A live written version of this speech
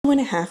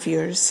2.5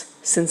 years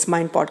since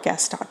Mind Podcast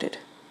started.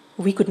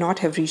 We could not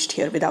have reached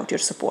here without your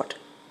support.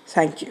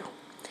 Thank you.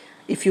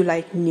 If you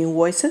like new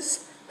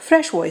voices,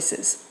 fresh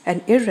voices,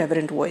 and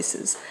irreverent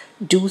voices,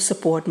 do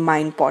support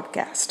Mind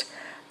Podcast.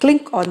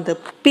 Click on the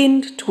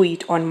pinned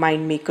tweet on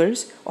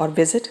Mindmakers or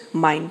visit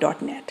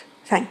mind.net.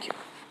 Thank you.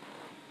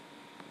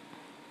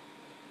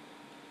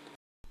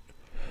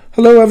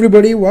 Hello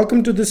everybody,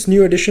 welcome to this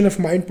new edition of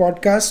Mind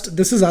Podcast.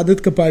 This is Aadit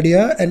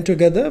Kapadia and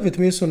together with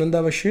me is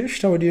Sunanda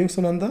Vashisht. How are you doing,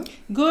 Sunanda?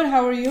 Good,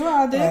 how are you,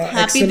 Aadit?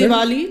 Happy Excellent.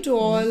 Diwali to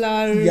all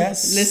our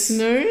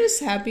listeners.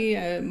 Happy,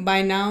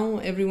 by now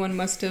everyone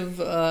must have,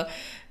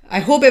 I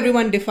hope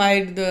everyone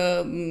defied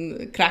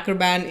the cracker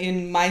ban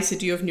in my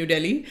city of New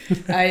Delhi.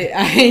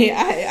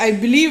 I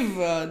believe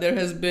there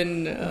has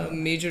been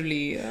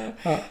majorly,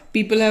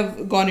 people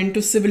have gone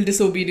into civil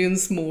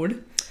disobedience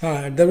mode.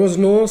 There was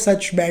no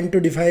such ban to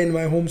defy in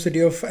my home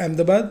city of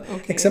Ahmedabad,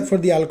 except for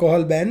the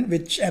alcohol ban,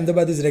 which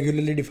Ahmedabad is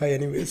regularly defy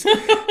anyways.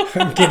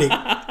 I'm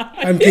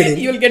kidding.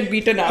 You'll get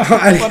beaten up.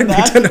 I'll get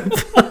beaten up.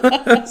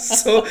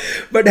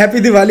 But happy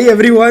Diwali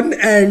everyone,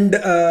 and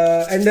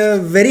a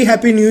very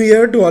happy New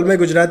Year to all my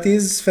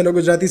Gujaratis, fellow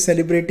Gujaratis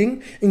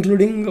celebrating,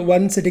 including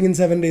one sitting in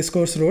 7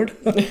 Racecourse Road.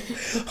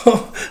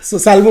 So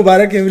Sal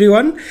Mubarak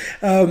everyone.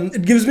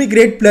 It gives me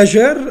great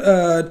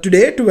pleasure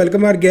today to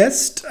welcome our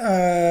guest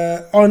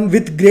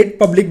with great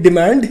public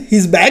demand.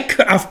 He's back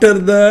after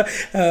the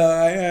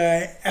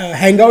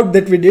hangout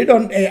that we did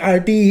on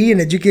RTE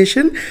and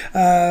education.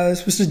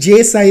 Mr.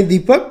 J Sai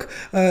Deepak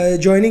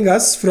joining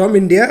us from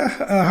India.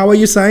 How are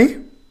you, Sai?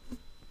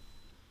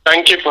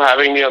 Thank you for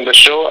having me on the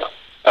show.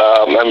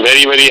 I'm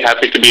very, very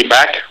happy to be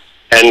back.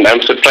 And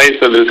I'm surprised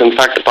that there is in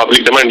fact a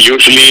public demand.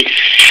 Usually,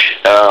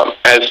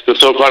 as the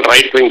so-called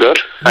right-winger,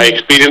 I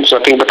experience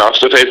nothing but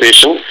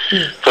ostracization.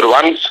 For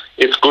once,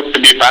 it's good to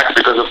be back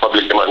because of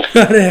public demand.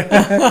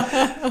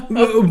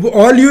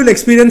 All you'll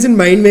experience in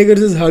Mind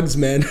Makers is hugs,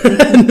 man.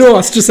 No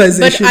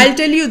ostracization. But I'll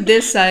tell you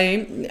this,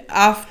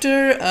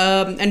 after,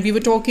 and we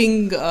were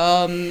talking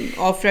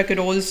off record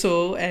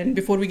also, and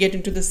before we get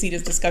into the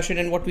serious discussion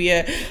and what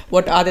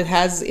Aadit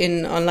has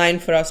in online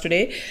for us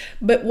today,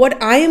 but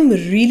what I am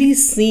really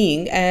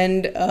seeing,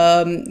 and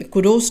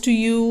kudos to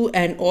you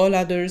and all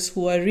others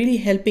who are really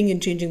helping in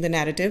changing the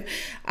narrative,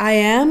 I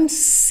am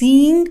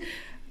seeing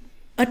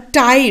a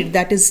tide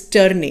that is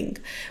turning,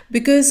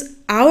 because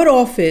our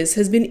office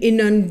has been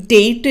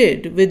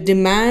inundated with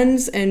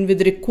demands and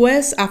with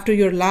requests after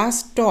your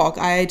last talk,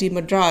 IIT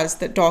Madras,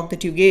 the talk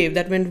that you gave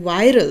that went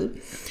viral.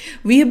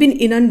 We have been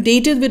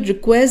inundated with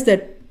requests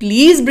that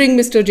please bring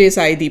Mr. J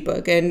Sai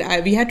Deepak, and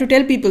we had to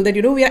tell people that,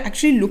 we are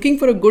actually looking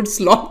for a good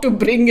slot to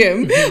bring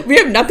him. We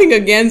have nothing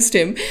against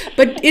him,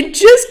 but it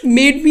just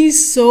made me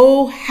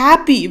so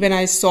happy when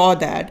I saw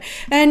that,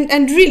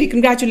 and really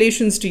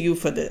congratulations to you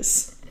for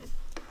this.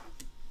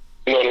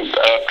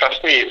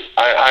 Trust me,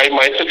 I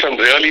myself am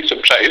really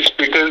surprised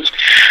because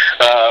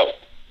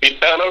the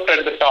turnout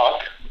at the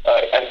talk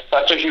at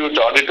such a huge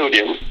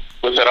auditorium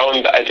was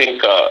around, I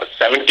think,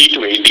 70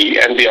 to 80,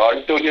 and the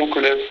auditorium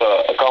could have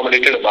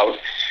accommodated about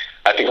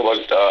at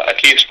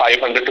least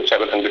 500 to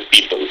 700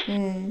 people.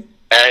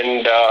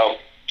 And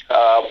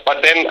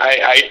but then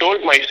I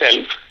told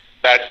myself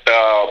that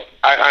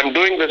I'm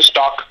doing this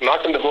talk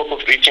not in the hope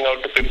of reaching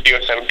out to 50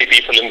 or 70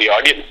 people in the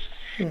audience,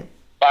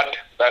 but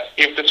that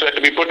if this were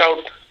to be put out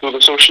to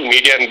the social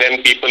media and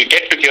then people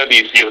get to hear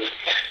these views,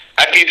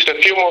 at least a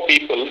few more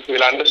people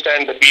will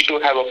understand that we too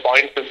have a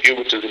point of view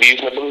which is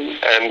reasonable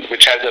and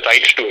which has a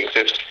right to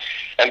exist.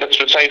 And that's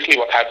precisely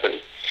what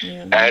happened.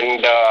 Yeah.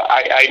 And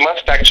I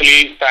must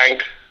actually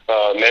thank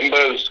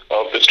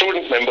the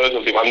student members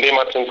of the Vande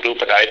Mataram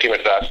group at IIT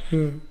Madras,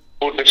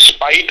 who,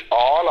 despite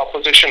all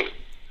opposition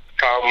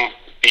from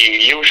the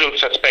usual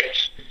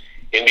suspects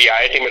in the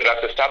IIT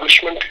Madras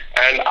establishment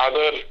and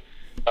other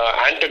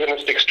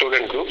antagonistic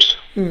student groups,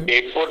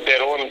 they put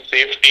their own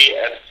safety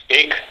at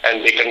stake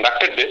and they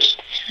conducted this.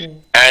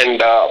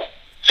 And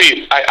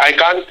see, I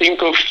can't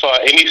think of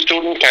any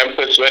student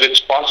campus where it's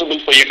possible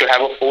for you to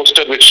have a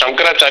poster with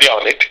Shankaracharya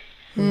on it,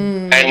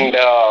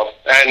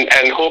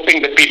 and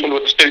hoping that people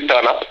would still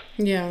turn up.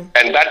 Yeah.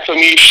 And that for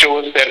me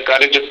shows their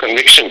courage of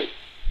conviction.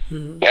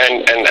 And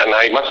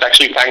I must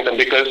actually thank them,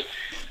 because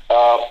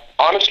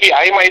honestly,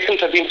 I myself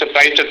have been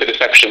surprised at the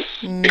reception,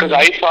 because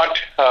I thought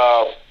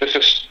this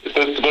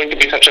is going to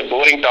be such a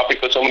boring topic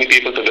for so many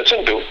people to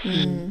listen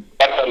to.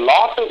 But a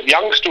lot of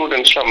young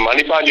students from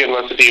Manipal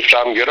University,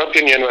 from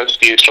European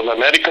universities, from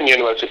American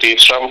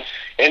universities, from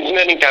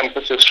engineering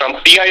campuses, from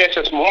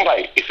TISS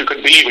Mumbai, if you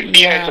could believe it,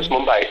 TISS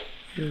Mumbai,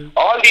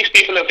 all these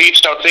people have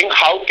reached out saying,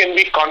 how can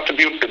we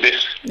contribute to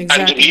this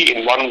tangibly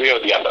in one way or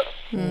the other?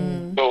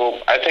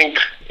 So I think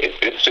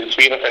it's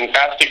been a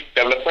fantastic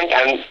development,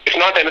 and if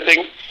not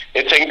anything,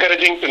 it's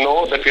encouraging to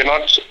know that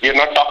we're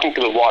not talking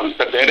to the wall,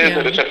 that there is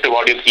a receptive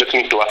audience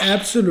listening to us.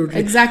 Absolutely.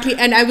 Exactly.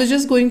 And I was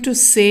just going to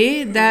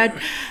say that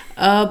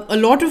a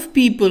lot of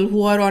people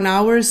who are on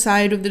our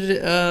side of the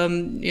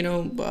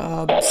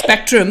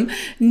spectrum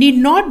need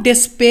not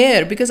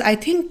despair, because I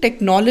think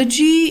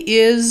technology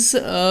is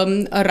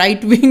a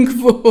right-wing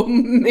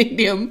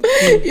medium.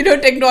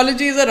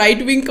 Technology is a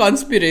right-wing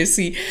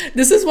conspiracy.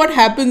 This is what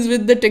happens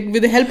with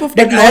the help of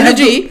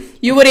technology.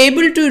 You were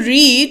able to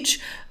reach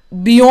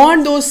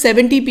beyond those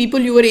 70 people,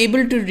 you were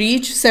able to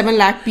reach 7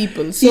 lakh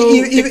people. So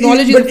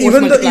technology is a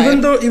force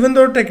multiplier. Even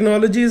though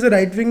technology is a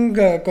right-wing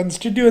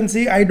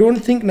constituency, I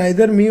don't think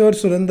neither me or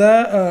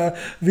Sunanda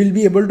will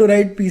be able to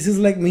write pieces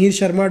like Mihir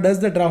Sharma does,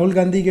 that Rahul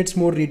Gandhi gets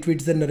more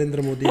retweets than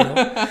Narendra Modi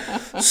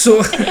now.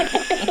 So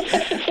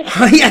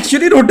I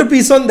actually wrote a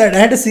piece on that. I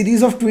had a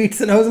series of tweets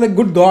and I was like,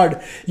 good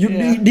God,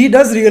 he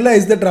does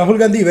realize that Rahul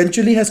Gandhi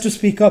eventually has to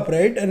speak up,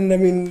 right? And I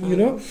mean,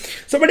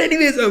 So, but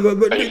anyways,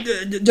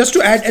 just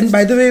to add, and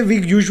by the way,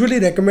 we usually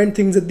recommend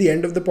things at the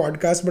end of the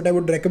podcast, but I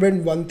would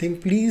recommend one thing.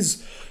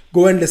 Please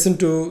go and listen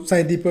to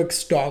Sai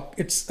Deepak's talk.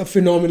 It's a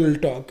phenomenal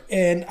talk.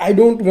 And I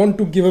don't want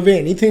to give away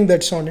anything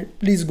that's on it.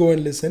 Please go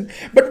and listen.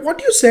 But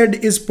what you said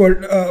is,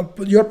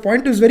 your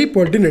point is very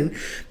pertinent,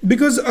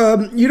 because,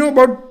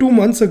 about 2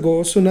 months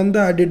ago,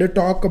 Sunanda did a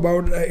talk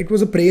about, it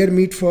was a prayer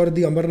meet for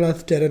the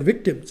Amarnath terror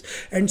victims.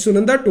 And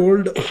Sunanda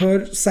told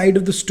her side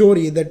of the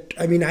story that,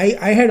 I mean,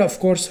 I had, of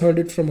course, heard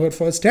it from her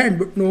firsthand,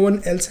 but no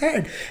one else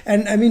had.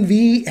 And I mean,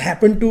 we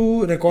happened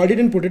to record it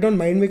and put it on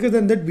Mindmakers,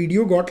 and that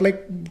video got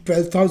like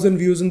 12,000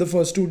 views in the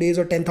first 2 days,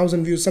 or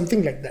 10,000 views,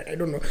 something like that. I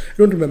don't know. I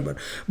don't remember.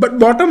 But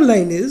bottom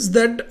line is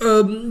that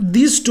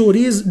these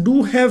stories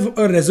do have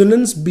a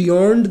resonance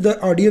beyond the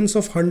audience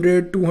of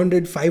 100,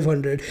 200,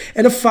 500,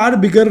 and a far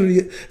bigger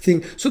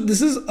thing. So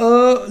this is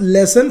a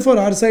lesson for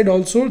our side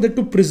also, that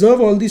to preserve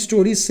all these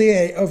stories,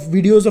 say, of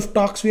videos of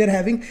talks we are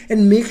having,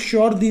 and make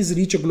sure these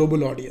reach a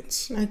global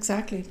audience.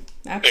 Exactly.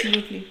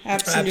 Absolutely.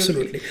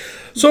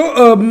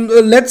 So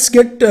let's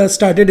get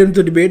started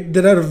into debate.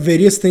 There are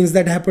various things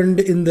that happened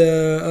in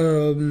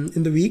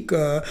the week.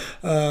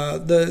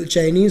 The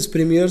Chinese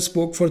premier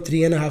spoke for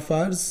 3.5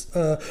 hours.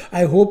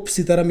 I hope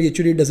Sitaram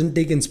Yechuri doesn't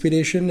take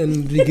inspiration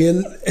and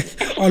regale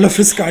all of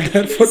his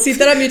cadre.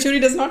 Sitaram Yechuri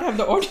does not have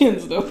the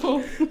audience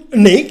though.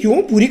 नहीं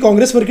क्यों, पूरी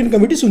Congress working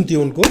committee सुनती है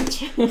उनको.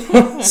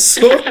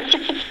 So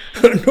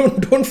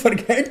don't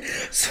forget.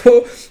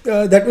 So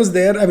that was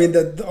there. I mean,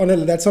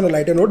 that's on a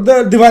lighter note.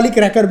 The Diwali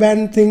cracker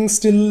ban thing,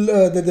 still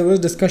there were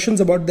discussions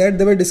about that.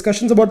 There were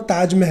discussions about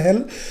Taj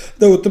Mahal.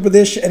 The Uttar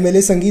Pradesh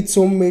MLA Sangeet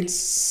Som made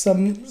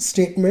some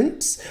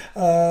statements,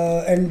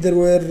 and there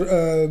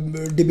were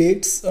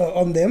debates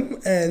on them.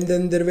 And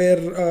then there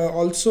were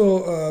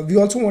also we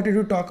also wanted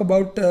to talk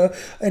about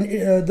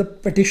the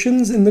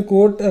petitions in the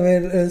court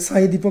where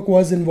Sai Deepak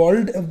was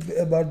involved,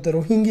 about the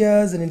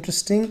Rohingyas, and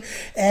interesting.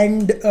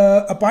 And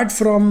apart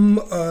from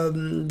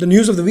the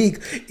news of the week,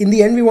 in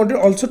the end we wanted to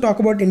also talk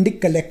about Indic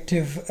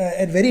Collective,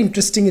 a very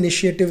interesting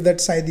initiative that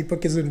Sai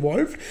Deepak is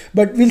involved.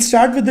 But we'll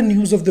start with the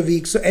news of the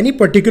week. So any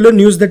particular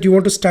news that you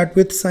want to start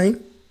with, Sai?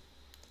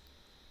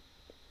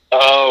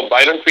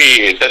 Why don't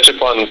we touch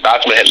upon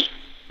Taj Mahal?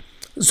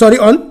 Sorry,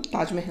 on?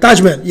 Taj Mahal.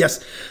 Taj Mahal,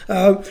 yes.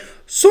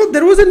 So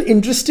there was an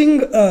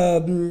interesting, I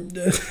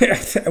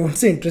won't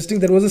say interesting,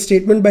 there was a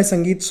statement by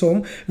Sangeet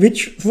Som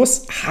which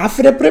was half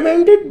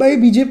reprimanded by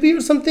BJP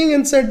or something,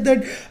 and said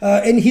that,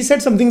 and he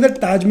said something that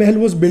Taj Mahal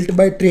was built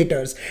by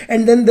traitors.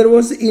 And then there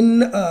was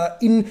in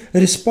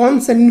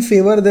response and in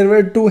favor, there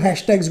were 2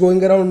 hashtags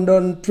going around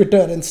on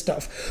Twitter and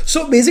stuff.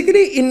 So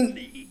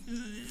basically,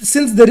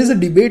 since there is a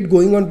debate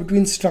going on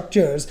between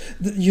structures,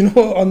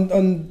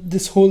 on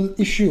this whole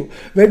issue,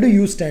 where do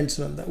you stand,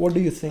 Sunanda? What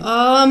do you think?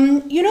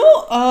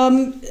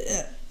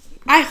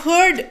 I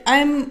heard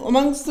I'm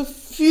amongst the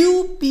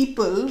few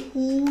people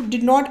who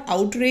did not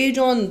outrage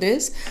on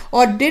this,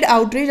 or did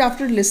outrage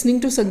after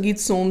listening to Sangeet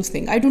Som's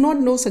thing. I do not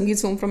know Sangeet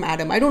Som from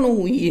Adam. I don't know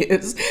who he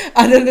is,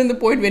 other than the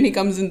point when he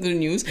comes into the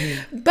news.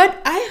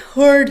 But I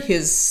heard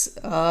his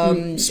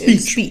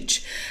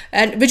speech,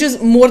 and which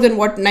is more than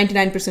what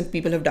 99%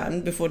 people have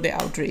done before they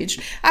outraged.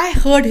 I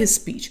heard his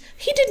speech.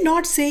 He did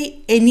not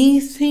say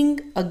anything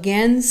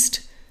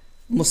against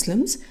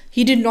Muslims.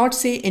 He did not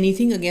say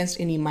anything against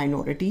any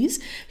minorities.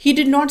 He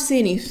did not say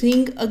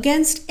anything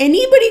against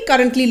anybody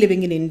currently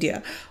living in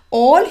India.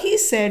 All he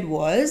said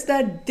was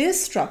that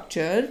this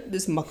structure,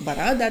 this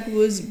maqbara that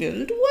was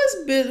built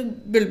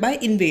by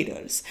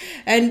invaders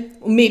and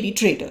maybe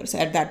traitors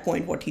at that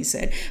point, what he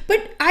said.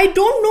 But I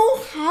don't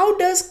know, how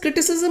does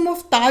criticism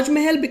of Taj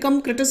Mahal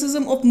become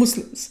criticism of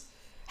Muslims?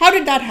 How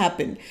did that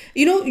happen?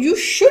 You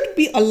should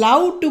be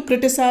allowed to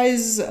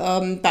criticize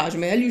Taj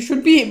Mahal. You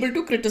should be able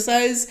to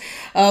criticize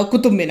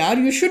Qutub Minar.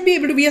 You should be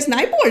able to. V.S.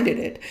 Naipaul did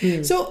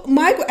it. So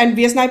and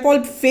V.S.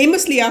 Naipaul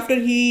famously, after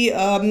he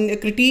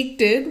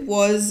critiqued it,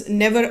 was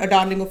never a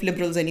darling of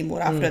liberals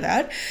anymore after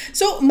that.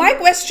 So my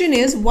question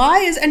is,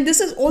 and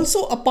this is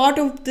also a part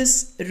of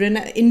this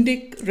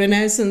Indic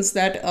renaissance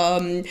that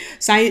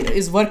Sai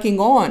is working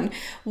on.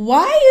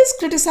 Why is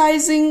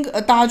criticizing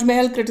Taj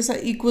Mahal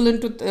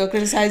equivalent to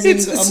criticizing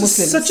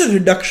Muslims? Such a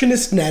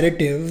reductionist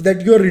narrative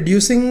that you're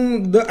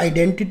reducing the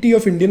identity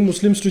of Indian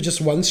Muslims to just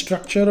one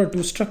structure or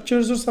two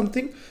structures or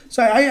something.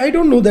 So I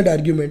don't know that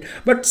argument.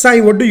 But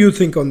Sai, what do you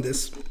think on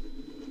this?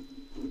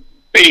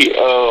 See,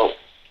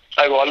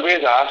 I've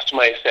always asked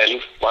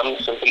myself one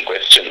simple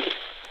question.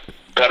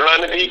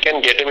 Karunanidhi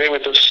can get away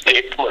with a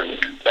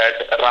statement that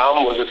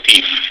Ram was a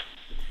thief.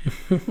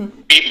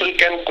 People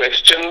can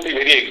question the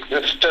very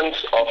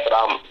existence of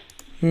Ram.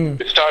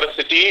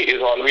 Historicity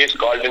is always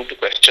called into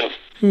question.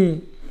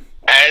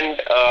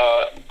 And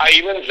I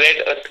even read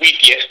a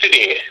tweet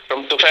yesterday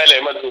from Tufail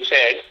Ahmed who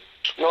said,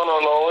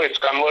 no, it's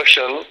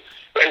conversion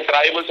when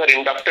tribals are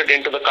inducted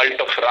into the cult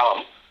of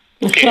Ram.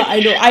 Okay. I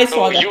know, I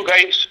saw that. You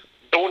guys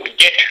don't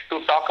get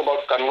to talk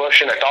about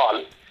conversion at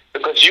all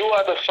because you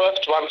are the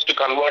first ones to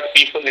convert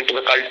people into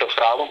the cult of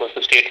Ram, was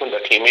the statement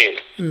that he made.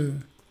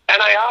 And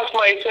I asked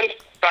myself,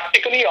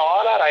 practically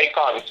all our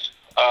icons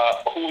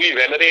who we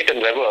venerate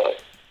and revere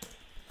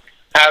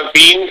have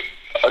been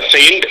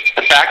assailed,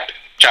 attacked,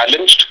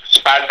 challenged,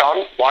 spat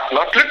on,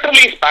 whatnot,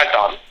 literally spat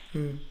on.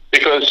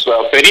 Because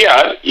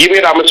Periyar,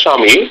 E.V.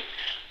 Ramaswamy,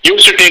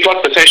 used to take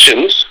out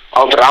processions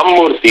of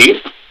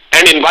Ramamurthy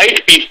and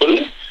invite people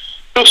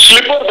to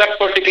slipper that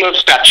particular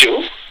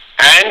statue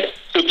and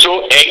to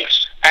throw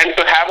eggs and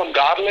to have a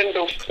garland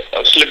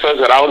of slippers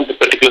around the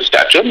particular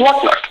statue and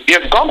whatnot. We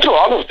have gone through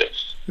all of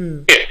this.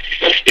 Okay.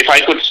 If I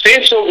could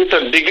say so with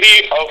a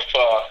degree of,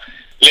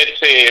 let's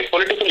say,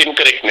 political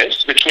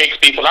incorrectness, which makes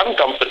people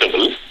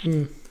uncomfortable,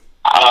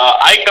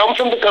 I come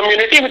from the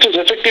community which is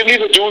effectively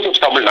the Jews of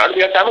Tamil Nadu.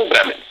 We are Tamil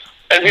Brahmins.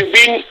 And we've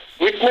been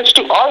witness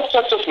to all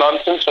sorts of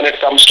nonsense when it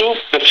comes to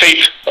the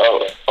faith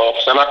of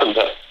Sanatana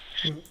Dharma.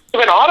 So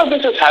when all of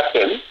this has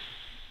happened,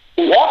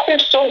 what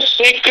is so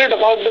sacred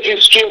about the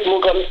history of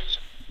Mughals?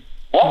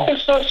 What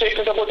is so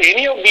sacred about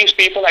any of these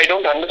people? I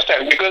don't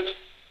understand, because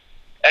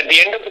at the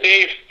end of the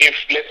day, if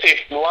let's say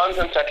nuance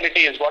and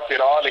subtlety is what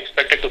we're all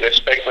expected to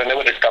respect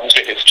whenever it comes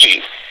to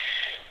history,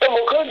 the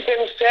Mughals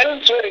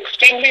themselves were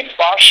extremely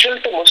partial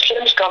to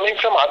Muslims coming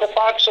from other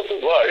parts of the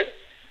world.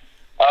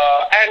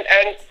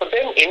 And for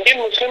them, Indian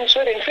Muslims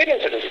were inferior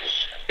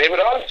citizens. They were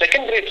all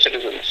second-grade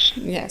citizens.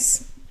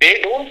 Yes. They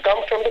don't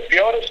come from the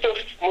purest of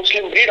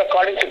Muslim breed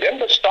according to them.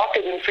 The stock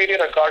is inferior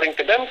according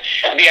to them.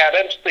 The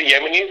Arabs, the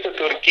Yemenis, the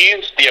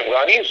Turkis, the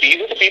Afghanis,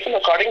 these are the people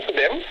according to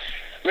them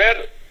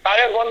were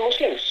Tier 1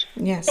 Muslims.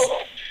 Yes. So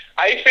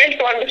I fail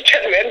to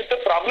understand where is the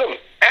problem.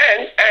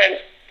 And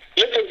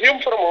let's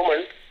assume for a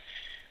moment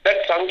that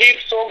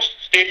Sangeet Som's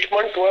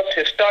statement was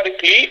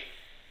historically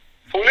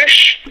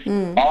foolish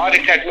or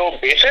it had no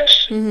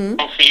basis,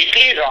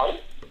 completely wrong,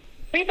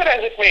 be that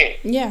as it may.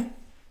 Yeah.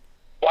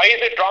 Why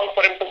is it wrong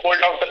for him to hold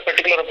out that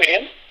particular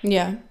opinion?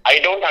 Yeah. I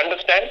don't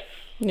understand.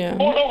 Yeah.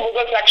 Who do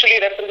Mughals actually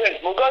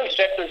represent? Mughals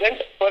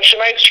represent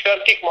Persianized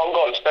Turkic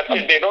Mongols. That's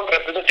it. They don't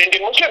represent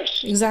Indian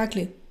Muslims.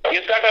 Exactly.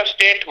 Is that a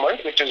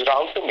statement which is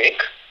wrong to make?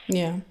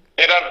 Yeah.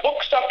 There are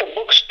books after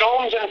books,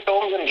 tomes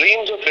and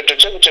reams of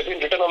literature which have been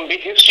written on the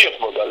history of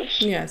Mughals.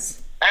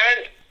 Yes.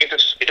 And it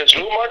is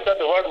rumored that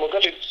the word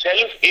Mughal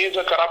itself is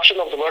a corruption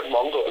of the word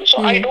Mongol. So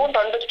I don't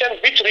understand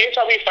which race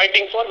are we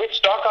fighting for, which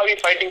stock are we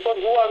fighting for,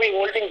 who are we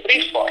holding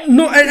brief for?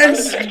 No, and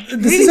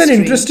this is an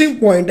interesting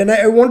point, and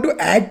I want to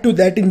add to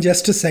that in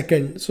just a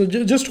second. So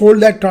just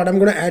hold that thought. I'm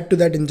going to add to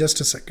that in just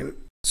a second.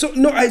 So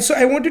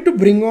I wanted to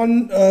bring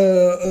on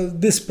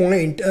this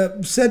point.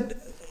 Said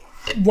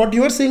what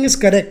you are saying is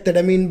correct. That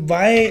I mean,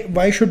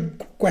 why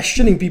should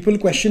people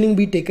questioning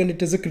be taken it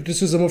as a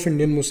criticism of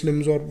Indian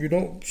Muslims or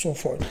so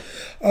forth.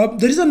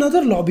 There is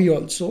another lobby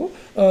also,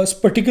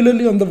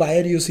 particularly on the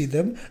wire you see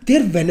them. They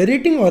are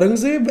venerating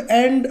Aurangzeb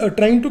and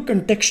trying to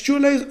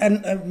contextualize,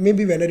 and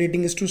maybe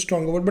venerating is too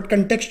strong a word, but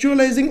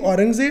contextualizing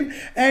Aurangzeb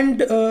and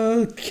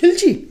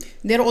Khilji.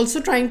 They're also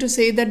trying to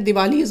say that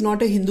Diwali is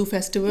not a Hindu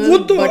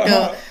festival,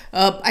 but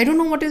I don't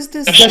know what is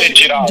this.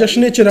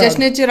 Jashne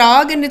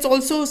Chirag, and it's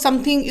also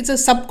something. It's a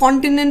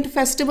subcontinent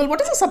festival.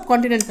 What is a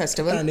subcontinent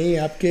festival?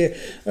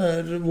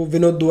 आपके वो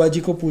विनोद दुआ जी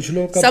को पूछ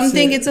लो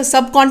something. It's a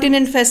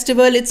subcontinent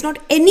festival. It's not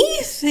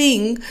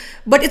anything,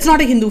 but it's not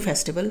a Hindu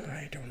festival.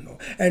 I don't know.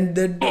 And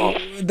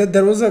that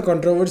there was a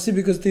controversy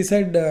because they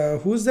said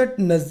who's that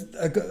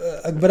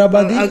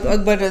Akbarabadi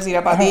Akbar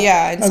Nazirabadi,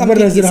 yeah, and Akbar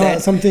something Nazir, he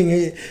said.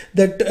 something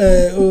that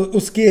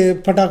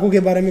उसके पटाखों के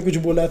बारे में कुछ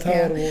बोला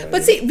था.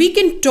 But see, we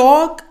can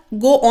talk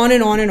go on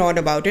and on and on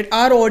about it.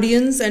 Our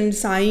audience and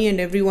Sai and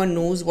everyone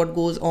knows what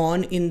goes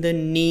on in the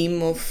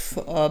name of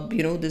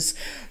this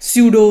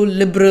pseudo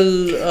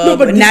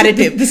liberal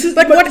narrative.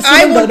 But what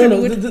I want to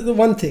do the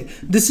one thing.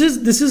 This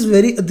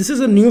is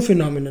a new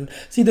phenomenon.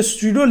 See, the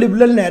pseudo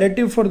liberal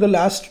narrative for the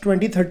last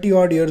 20-30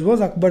 odd years was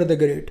Akbar the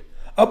Great.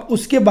 अब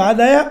उसके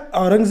बाद आया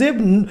Aurangzeb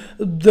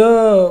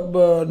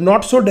the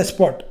not so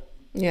despot.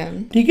 Yeah.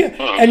 ठीक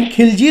है, and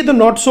Khilji the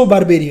not so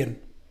barbarian.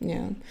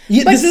 Yeah.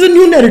 This is a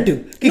new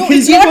narrative. No,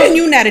 it's not a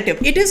new narrative.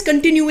 It is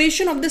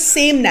continuation of the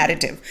same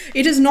narrative.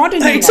 It is not a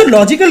new It's a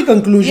logical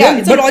conclusion. Yeah,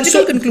 it's a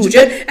logical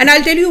conclusion. And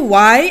I'll tell you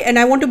why, and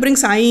I want to bring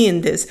Sai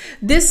in this.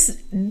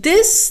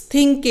 This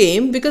thing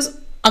came because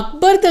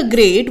Akbar the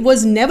Great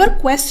was never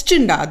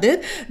questioned,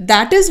 Aadit.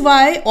 That is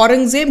why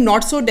Aurangzeb,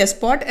 not so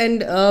despot,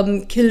 and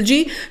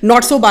Khilji,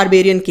 not so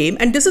barbarian came.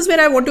 And this is where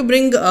I want to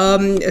bring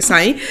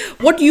Sai.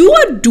 What you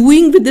are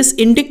doing with this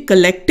Indic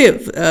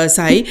collective,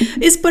 Sai,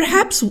 is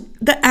perhaps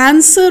the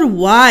answer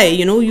why,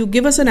 you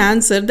give us an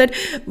answer that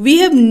we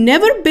have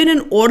never been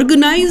an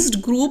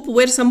organized group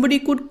where somebody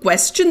could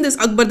question this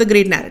Akbar the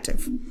Great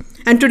narrative.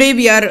 And today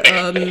we are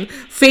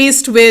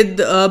faced with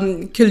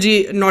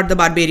Khilji, not the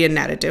barbarian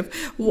narrative.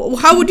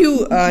 How would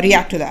you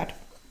react to that?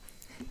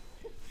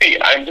 See,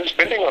 I'm just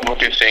building on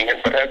what you're saying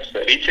and perhaps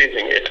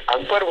rephrasing it.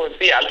 Akbar was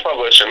the alpha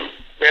version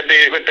where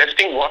they were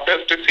testing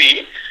waters to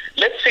see,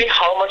 let's see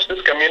how much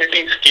this community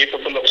is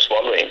capable of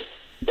swallowing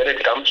when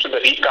it comes to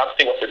the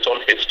recasting of its own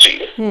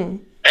history.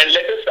 And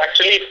let us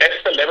actually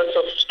test the levels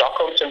of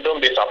Stockholm syndrome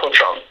they suffer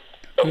from.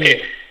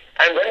 Okay.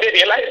 And when they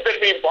realized that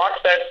we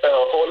bought that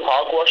whole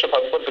hogwash of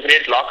Akbar the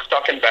Great lock,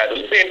 stock and barrel,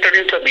 they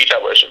introduced a beta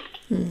version.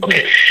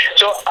 Okay,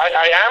 so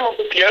I am of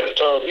the clear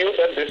view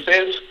that this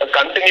is a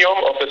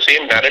continuum of the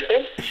same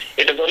narrative.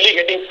 It is only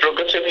getting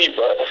progressively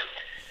worse.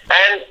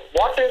 And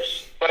what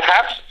is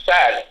perhaps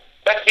sad,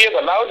 that we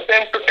have allowed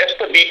them to test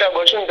the beta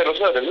version. There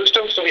was no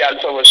resistance to the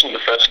alpha version in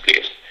the first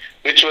place,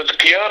 which was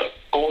clear,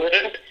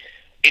 coherent,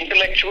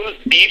 intellectual,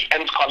 deep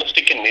and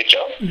scholastic in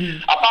nature,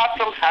 apart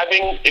from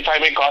having, if I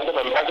may call them,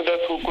 ambassadors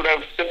who could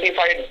have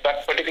simplified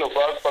that particular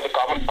work for the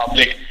common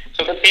public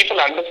so that people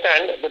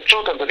understand the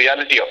truth of the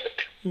reality of it.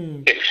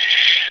 Okay.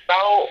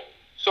 Now,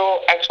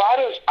 so as far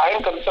as I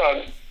am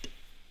concerned,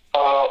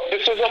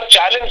 this is a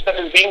challenge that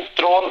is being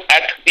thrown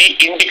at the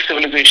Indic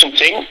civilization,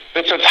 saying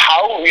this is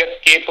how we are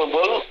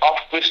capable of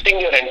twisting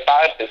your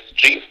entire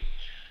history.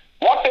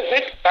 What is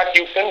it that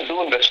you can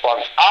do in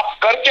response? Aap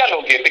kar kya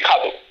loge?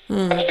 Dikha do.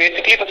 That's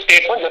basically the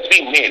statement that's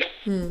being made.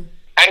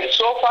 And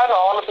so far,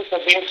 all of us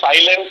have been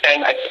silent.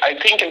 And I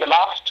think in the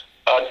last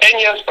 10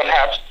 years,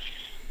 perhaps,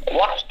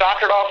 what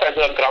started off as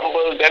a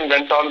grumble then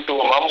went on to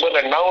a mumble,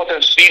 and now it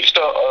has reached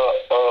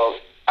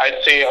I'd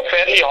say, a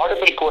fairly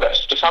audible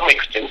chorus to some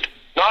extent.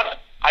 Not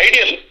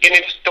ideal in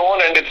its tone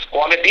and its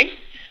quality,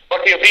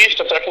 but we have reached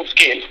a certain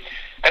scale.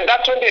 And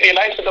that's when they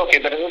realized that,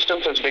 okay, the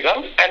resistance has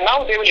begun, and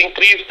now they will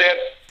increase their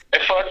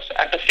efforts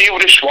at a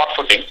feverish war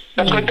footing.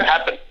 That's going to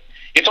happen.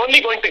 It's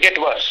only going to get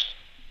worse.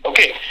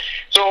 Okay.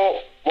 So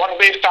what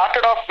they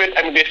started off with,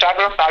 they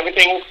started off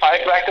targeting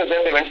firecrackers,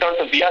 then they went on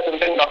to diyas, and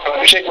then Dr.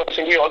 Abhishek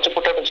Singhi also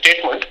put up a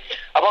statement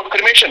about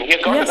cremation. He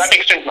has gone to that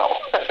extent now.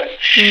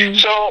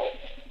 So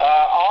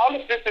all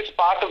of this is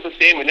part of the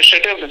same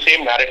initiative, the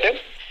same narrative.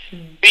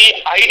 The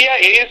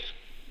idea is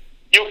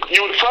you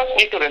will first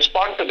need to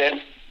respond to them,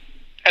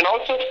 and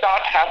also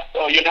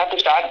you'll have to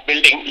start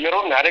building your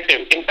own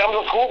narrative in terms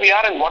of who we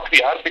are and what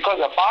we are, because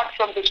apart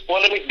from this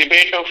polemic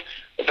debate of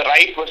the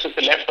right versus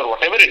the left or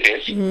whatever it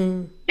is,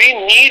 we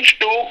need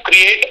to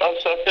create a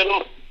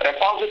certain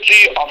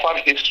repository of our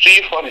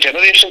history for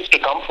generations to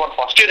come, for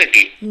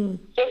posterity.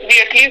 So we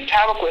at least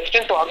have a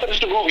question to answer as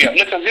to who we are.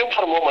 Let's assume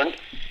for a moment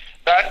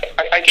that,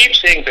 I keep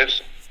saying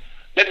this,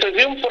 let's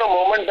assume for a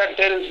moment that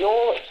there is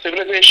no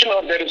civilization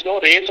or there is no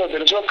race or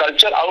there is no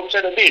culture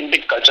outside of the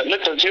Indic culture.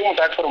 Let's assume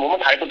that for a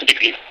moment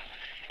hypothetically.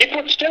 It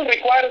would still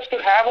require us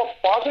to have a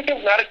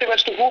positive narrative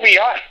as to who we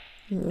are.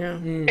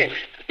 Okay.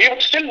 We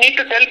would still need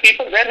to tell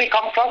people where we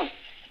come from.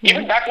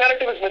 Even that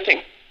narrative is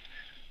missing.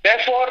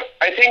 Therefore,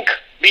 I think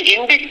the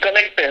Indic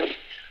collective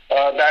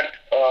that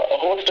a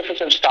host of us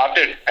have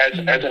started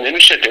as an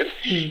initiative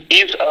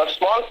is a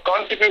small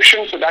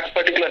contribution to that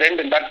particular end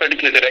in that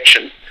particular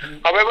direction.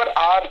 However,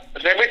 our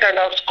remit and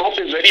our scope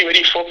is very,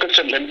 very focused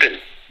and limited,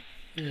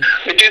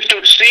 which is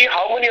to see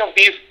how many of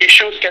these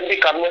issues can be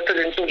converted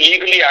into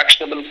legally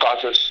actionable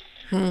causes.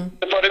 So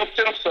for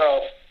instance,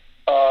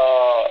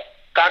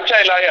 Kancha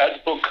Ilaya's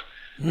book,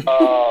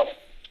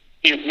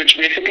 which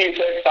basically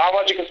says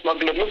Samajika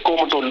Smugglerlu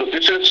Komatollu.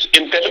 This is,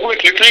 in Telugu,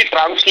 it literally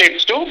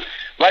translates to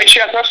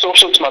Vaishyas are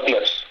social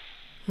smugglers.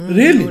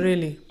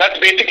 Really? That's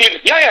basically,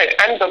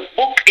 and the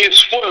book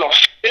is full of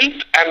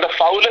filth and the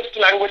foulest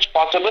language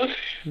possible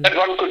that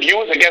one could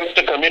use against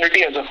the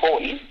community as a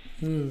whole.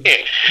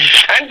 Okay.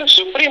 And the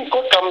Supreme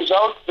Court comes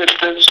out with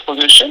this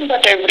position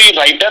that every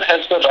writer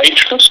has the right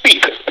to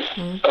speak.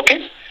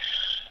 Okay?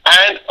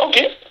 And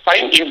okay,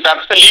 fine, if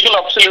that's the legal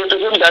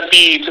absolutism that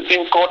the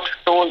Supreme Court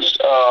goes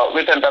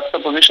with, and that's the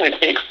position it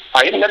takes,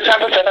 fine, let's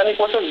have the Satanic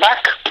versus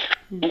back.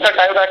 In fact,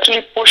 I would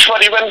actually push for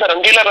even the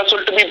Rangila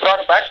Rasool to be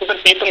brought back so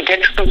that people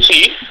get to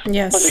see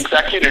what was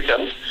exactly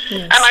written.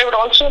 Yes. And I would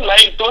also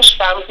like those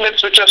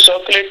pamphlets which are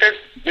circulated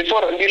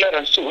before Rangila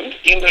Rasool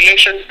in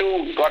relation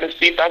to Goddess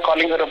Sita,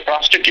 calling her a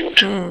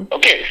prostitute.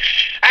 Okay.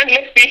 And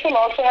let people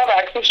also have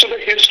access to the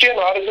history and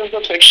origins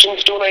of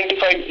sections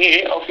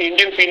 295A of the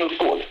Indian Penal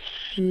Code,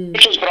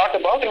 which was brought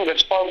about in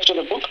response to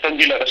the book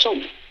Rangila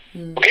Rasool.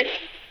 Okay.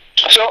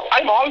 So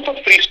I'm all for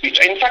free speech.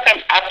 In fact,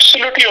 I'm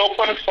absolutely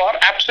open for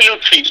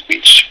absolute free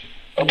speech.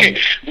 Okay,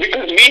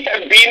 because we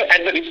have been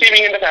at the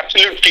receiving end of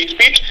absolute free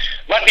speech,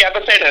 but the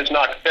other side has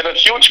not. There are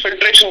huge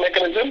filtration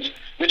mechanisms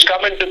which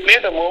come into play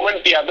the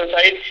moment the other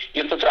side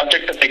is the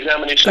subject of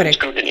examination and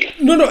scrutiny.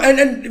 No,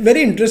 and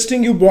very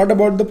interesting you brought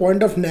about the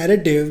point of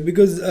narrative,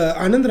 because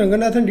Anand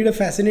Ranganathan did a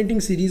fascinating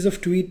series of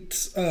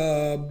tweets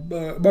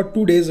about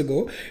 2 days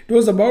ago. It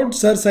was about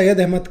Sir Syed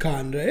Ahmad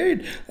Khan,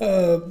 right?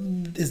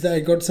 Is that I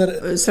got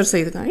Sir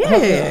Syed Khan?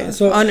 Yeah.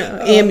 So on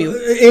AMU.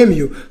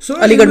 AMU. So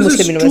Aligarh it was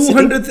Muslim his University.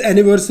 200th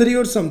anniversary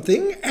or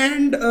something,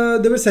 and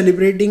they were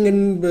celebrating,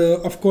 and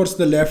of course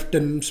the left,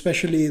 and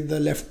especially the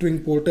left-wing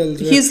portals.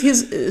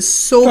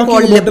 He's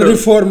so-called liberal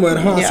reformer,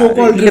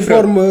 so-called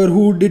liberal reformer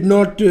who did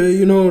not,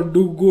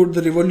 do good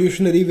the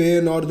revolutionary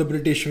way nor the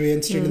British way,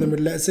 and stayed in the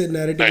middle as a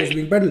narrative was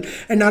being peddled.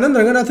 And Anand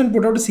Ranganathan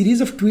put out a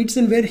series of tweets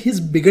in where his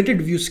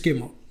bigoted views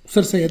came out.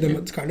 Sir Syed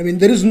Ahmad Khan. I mean,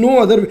 there is no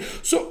other way.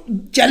 So,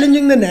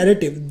 challenging the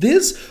narrative.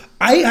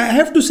 I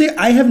have to say,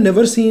 I have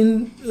never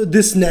seen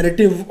this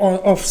narrative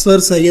of Sir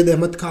Syed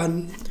Ahmad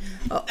Khan.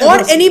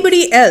 Or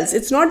anybody else.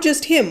 It's not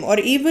just him, or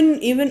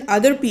even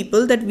other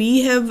people that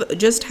we have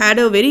just had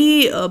a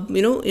very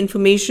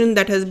information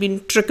that has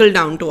been trickled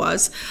down to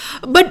us.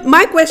 But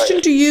my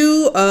question to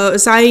you,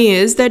 Sai,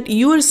 is that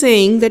you are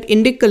saying that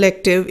Indic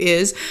Collective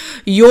is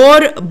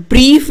your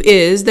brief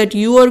is that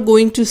you are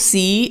going to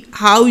see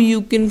how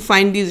you can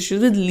find these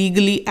issues with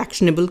legally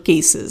actionable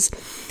cases.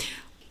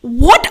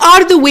 What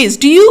are the ways?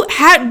 Do you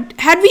had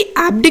we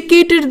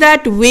abdicated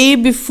that way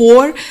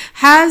before?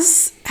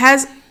 Has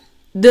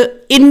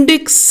the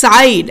Indic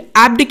side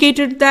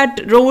abdicated that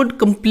road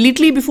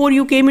completely before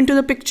you came into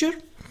the picture?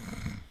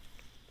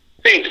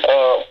 See,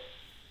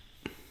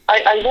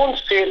 I won't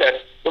say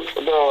that.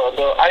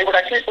 I would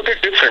actually put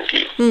it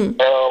differently.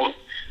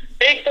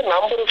 Take the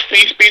number of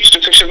free speech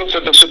decisions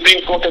that the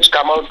Supreme Court has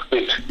come out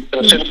with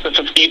since the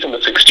 50s and the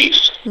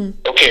 60s.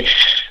 Okay,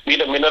 be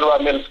the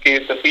Minerva Mills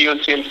case, the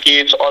PUCL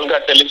case,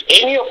 Olga Tellis,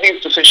 any of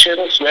these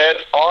decisions where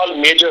all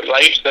major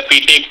rights that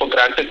we take for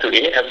granted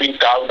today have been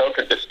carved out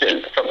and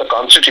distilled from the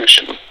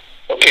Constitution.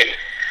 Okay,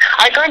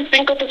 I can't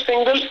think of a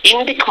single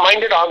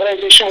Indic-minded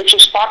organization which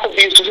is part of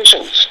these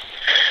decisions.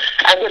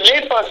 As a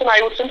lay person,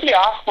 I would simply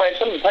ask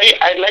myself,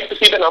 I'd like to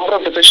see the number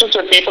of decisions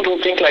where people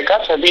who think like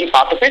us have been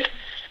part of it,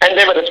 and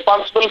they were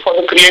responsible for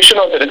the creation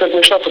or the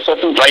recognition of a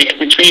certain right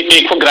which we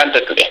take for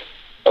granted today.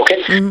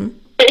 Okay?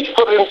 Take,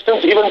 for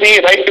instance, even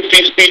the right to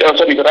free speech,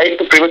 the right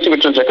to privacy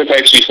which was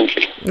recognized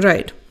recently.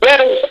 Right.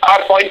 Where is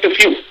our point of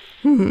view?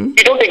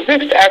 We don't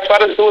exist as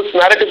far as those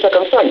narratives are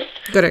concerned.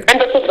 Correct. And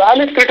that's a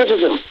valid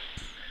criticism.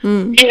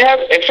 We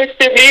have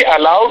effectively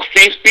allowed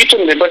free speech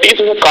and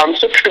liberties as a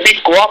concept to be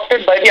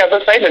co-opted by the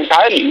other side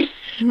entirely.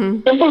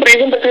 Simple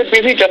reason that we're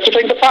busy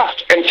justifying the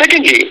past. And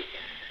secondly,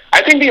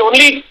 I think the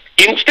only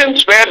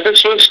instance where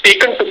this was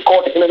taken to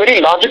court in a very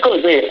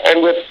logical way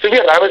and with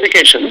severe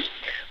ramifications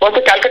was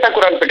the Calcutta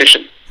Quran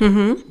petition.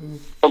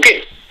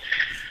 Okay.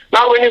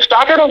 Now, when you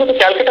started off with the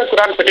Calcutta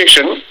Quran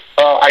petition,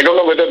 I don't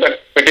know whether that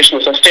petition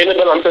was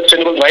sustainable,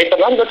 unsustainable, right or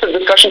wrong. That's a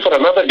discussion for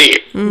another day.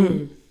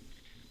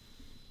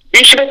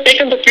 We should have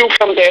taken the cue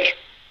from there.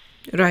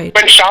 Right.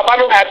 When Shah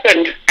Banu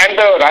happened and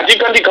the Rajiv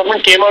Gandhi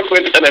government came out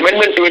with an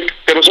amendment to it,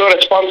 there was no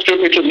response to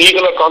it which was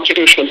legal or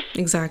constitutional.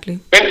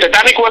 Exactly. When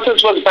satanic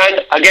verses was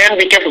banned, again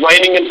we kept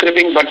whining and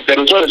cribbing, but there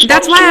was no response.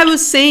 That's why I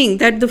was saying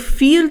that the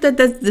feel that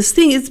this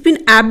thing, it's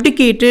been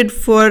abdicated,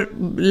 for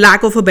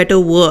lack of a better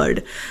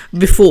word,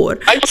 before.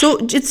 So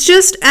it's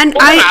just, and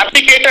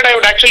abdicated, I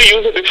would actually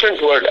use a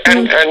different word.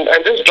 And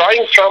just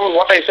drawing from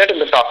what I said in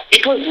the talk,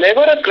 it was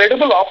never a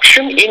credible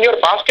option in your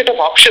basket of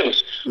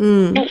options.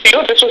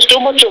 This was too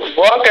much of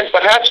work and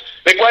perhaps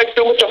required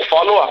too much of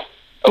follow-up.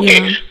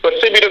 Okay,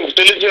 perseverance,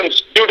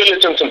 diligence, due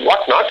diligence and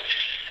whatnot.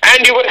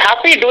 And you were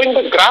happy doing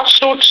the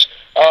grassroots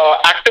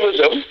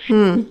activism,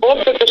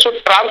 hope that this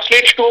would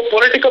translate to a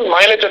political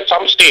mileage at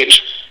some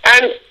stage.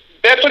 And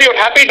therefore you're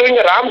happy doing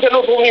the Ram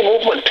Janmabhoomi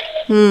movement.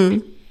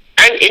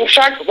 And in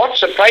fact, what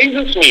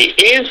surprises me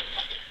is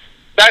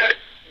that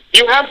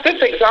you have this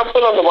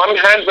example on the one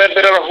hand where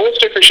there are a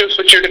host of issues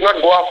which you did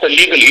not go after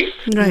legally.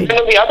 Right. And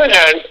on the other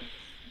hand,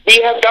 we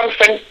have done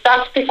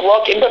fantastic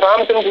work in the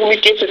Ram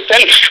Janmabhoomi case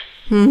itself.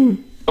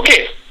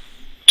 Okay.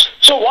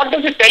 So what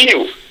does it tell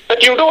you?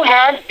 That you do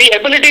have the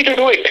ability to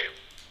do it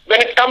when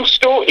it comes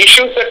to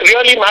issues that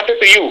really matter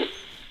to you.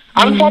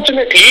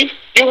 Unfortunately,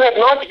 you have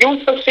not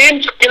used the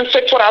same skill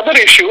set for other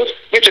issues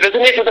which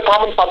resonate with the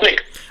common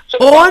public. So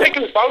the public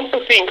is bound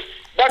to think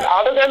But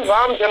other than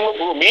Ram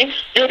Janmabhoomi,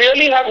 you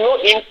really have no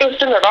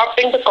interest in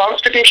adopting the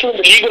constitution and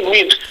the legal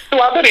means to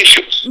other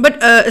issues.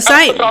 But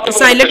Sai,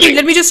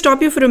 let me just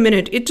stop you for a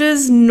minute. It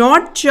is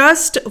not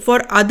just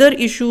for other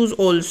issues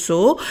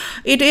also.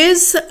 It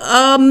is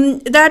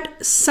that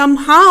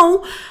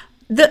somehow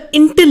the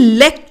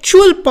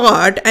intellectual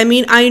part, I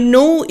mean, I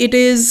know it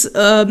is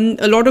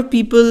a lot of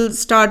people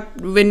start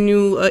when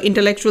you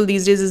intellectual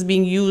these days is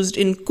being used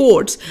in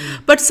courts,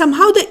 but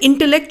somehow the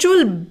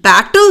intellectual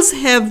battles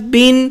have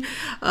been,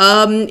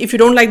 if you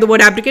don't like the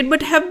word abdicate,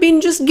 but have been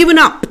just given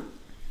up.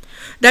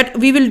 That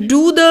we will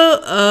do the,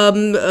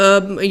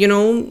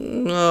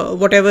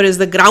 whatever is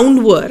the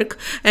groundwork,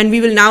 and we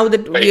will now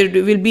that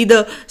we will be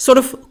the sort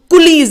of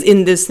coolies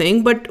in this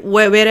thing, but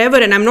wherever,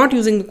 and I'm not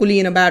using the coolie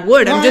in a bad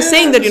word, I'm just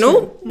saying that,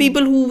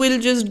 people who will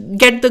just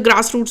get the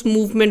grassroots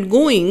movement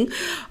going.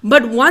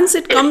 But once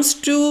it comes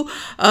to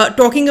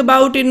talking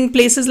about in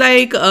places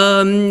like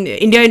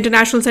India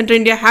International Center,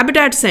 India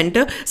Habitat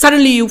Center,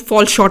 suddenly you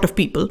fall short of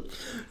people.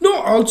 No,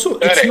 also,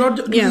 it's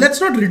not, let's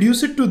not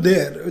reduce it to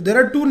there. There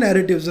are two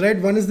narratives, right?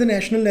 One is the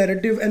national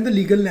narrative and the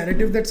legal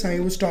narrative that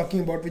Sai was talking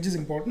about, which is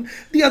important.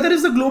 The other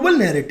is the global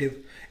narrative.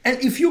 And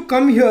if you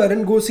come here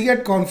and go see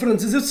at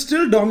conferences, it's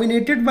still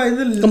dominated by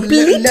the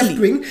left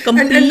wing.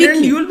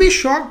 And you will be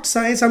shocked,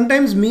 Sai.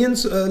 Sometimes me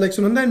and like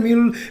Sunanda and me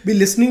will be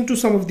listening to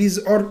some of these,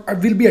 or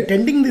we'll be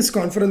attending these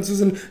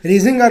conferences and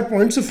raising our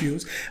points of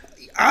views.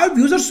 Our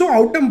views are so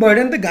outnumbered,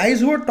 and the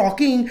guys who are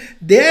talking,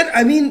 their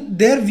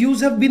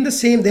views have been the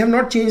same. They have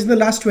not changed in the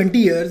last 20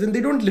 years, and they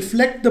don't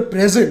reflect the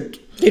present.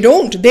 They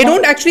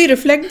don't actually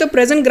reflect the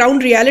present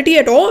ground reality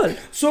at all.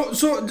 So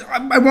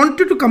I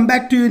wanted to come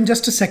back to you in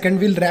just a second.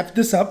 We'll wrap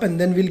this up, and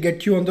then we'll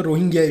get you on the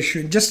Rohingya issue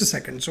in just a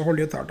second. So hold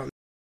your thought on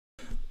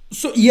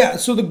that.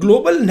 So the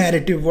global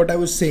narrative, what I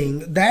was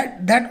saying,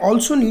 that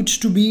also needs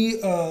to be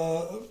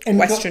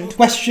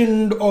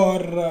questioned or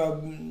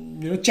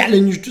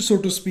challenged, so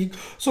to speak.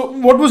 So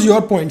what was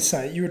your point,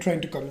 Sai? You were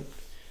trying to comment.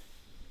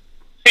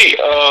 See,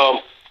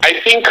 I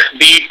think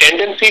the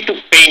tendency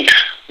to paint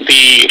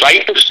the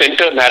right of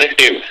center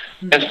narrative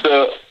as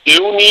the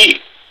loony,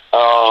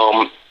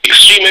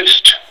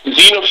 extremist,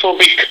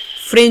 xenophobic,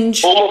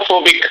 fringe,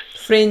 homophobic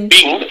thing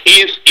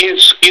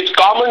is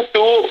common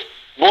to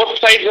both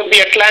sides of the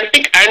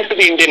Atlantic and to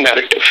the Indian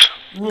narrative.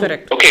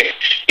 Correct. Okay,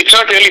 it's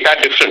not really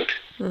that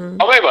different.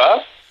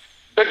 However,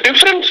 the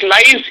difference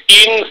lies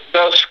in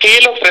the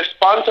scale of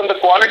response and the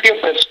quality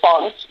of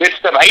response which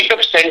the right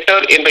of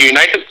center in the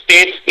United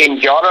States, in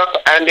Europe,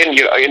 and in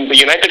the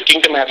United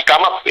Kingdom has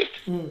come up with.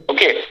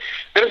 Okay,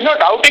 there is no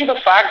doubting the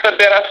fact that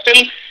there are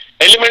still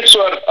elements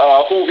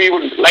who we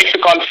would like to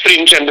call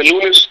fringe and the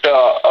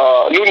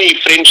loony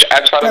fringe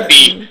as far as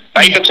the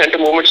right of center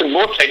movements in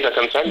both sides are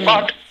concerned.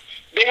 But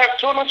they have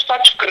thrown up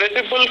such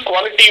credible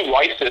quality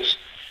voices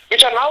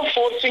which are now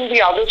forcing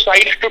the other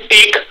side to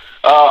take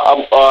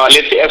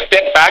let's say a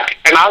step back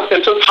and ask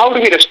themselves, how do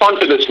we respond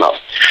to this now?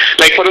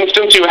 Like, for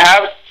instance, you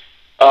have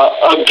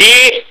a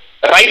gay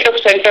right of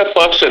center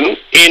person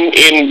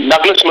in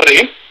Douglas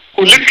Murray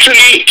who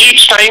literally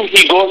each time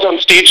he goes on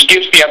stage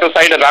gives the other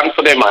side a run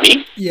for their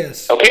money.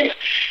 Yes. Okay.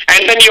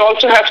 And then you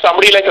also have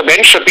somebody like a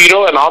Ben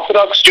Shapiro, an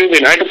Orthodox Jew in the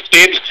United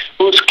States,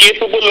 who's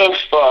capable of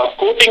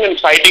quoting and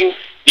citing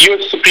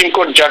US Supreme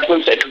Court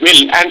judgments at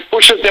will and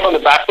pushes them on the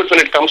back foot when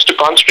it comes to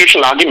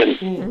constitutional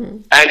arguments.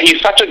 And he's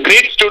such a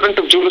great student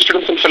of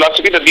jurisprudence and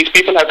philosophy that these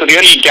people have to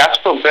really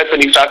gasp for breath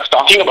when he starts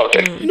talking about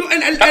it.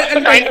 That's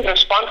the kind of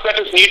response that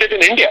is needed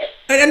in India.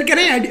 And can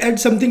I add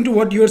something to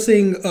what you're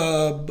saying,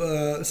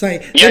 Sai?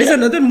 There is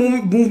another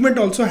movement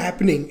also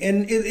happening,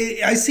 and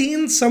I see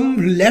in some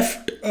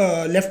left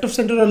of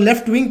center or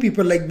left wing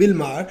people like Bill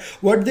Maher,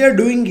 what they are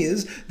doing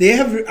is they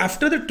have,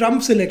 after the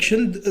Trump's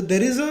election,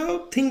 there is a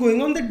thing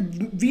going on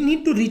that we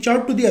need to reach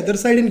out to the other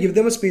side and give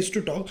them a space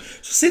to talk.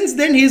 So since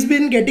then, he's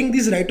been getting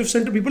these right of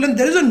center people, and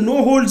there is a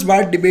no holds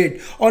barred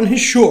debate on his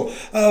show.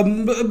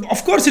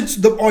 Of course,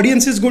 the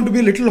audience is going to be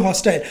a little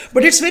hostile,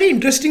 but it's very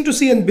interesting to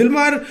see. And Bill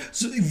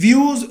Maher's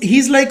views,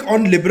 he's like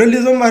on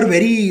liberalism, are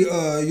very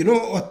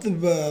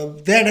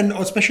there, and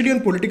especially on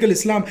political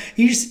Islam,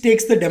 he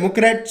takes the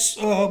Democrats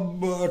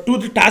to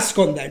the task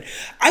on that.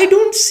 I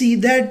don't see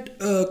that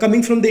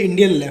coming from the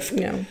Indian left.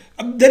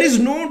 There is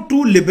no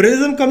true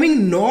liberalism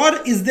coming, nor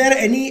is there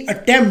any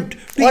attempt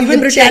to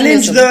even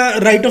challenge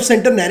the right of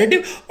center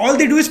narrative. All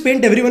they do is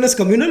paint everyone as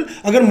communal.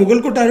 Agar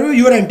Mughal ko taro,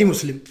 you are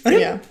anti-Muslim.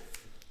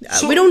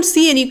 So, we don't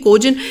see any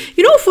cogent,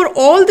 for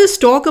all this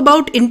talk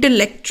about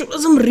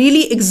intellectualism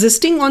really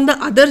existing on the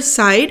other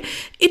side,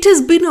 it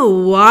has been a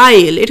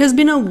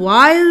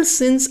while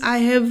since I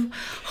have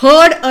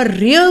heard a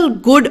real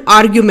good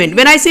argument.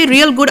 When I say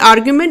real good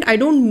argument, I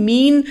don't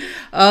mean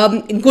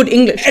good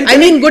English. I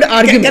mean good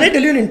argument. Can I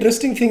tell you an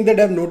interesting thing that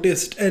I've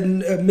noticed,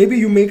 and maybe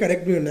you may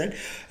correct me on that?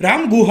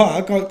 Ram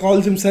Guha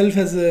calls himself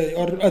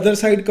or other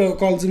side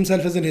calls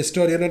himself as an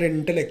historian or an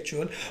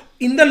intellectual.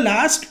 In the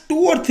last 2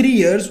 or 3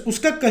 years,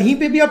 uska kahin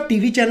pe bhi aap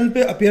TV channel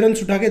pe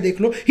appearance utha ke dekh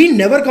lo, he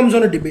never comes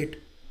on a debate.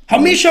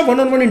 हमेशा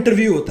one-on-one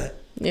interview होता है.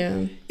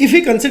 Yeah. If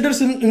he considers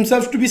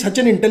himself to be such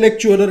an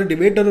intellectual or a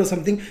debater or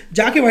something,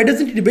 why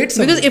doesn't he debate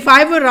someone? Because if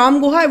I were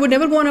Ram Guha, I would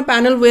never go on a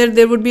panel where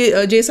there would be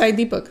J Sai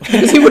Deepak,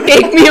 because he would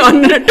take me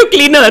on to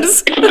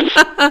cleaners.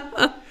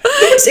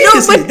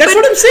 Seriously, that's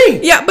what I'm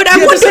saying. Yeah, but the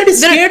other side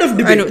is scared of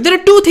debate. I know. There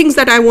are two things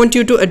that I want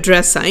you to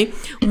address, Sai.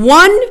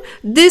 One,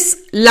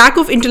 this lack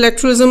of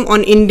intellectualism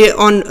on India,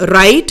 on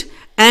right,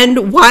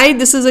 and why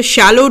this is a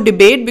shallow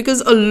debate,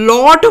 because a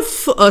lot of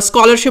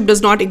scholarship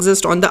does not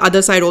exist on the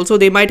other side also.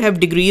 They might have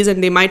degrees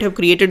and they might have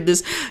created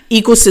this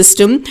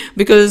ecosystem,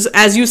 because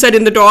as you said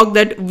in the talk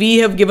that we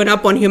have given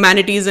up on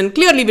humanities, and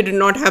clearly we did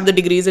not have the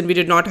degrees and we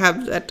did not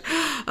have that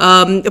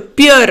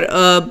peer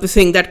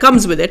thing that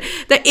comes with it.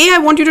 The A, I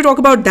want you to talk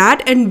about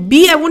that, and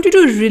B, I want you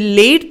to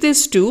relate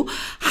this to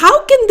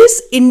how can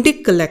this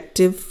Indic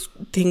collective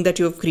thing that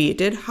you have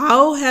created,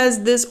 how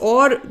has this,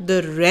 or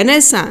the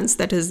renaissance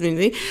that has been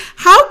doing,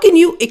 how can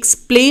you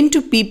explain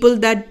to people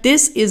that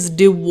this is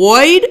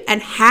devoid and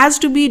has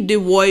to be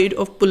devoid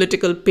of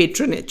political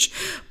patronage?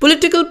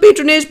 Political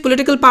patronage,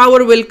 political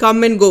power will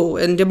come and go.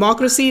 In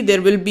democracy,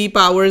 there will be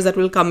powers that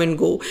will come and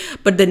go.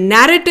 But the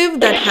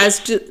narrative that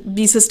has to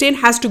be sustained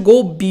has to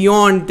go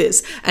beyond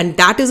this. And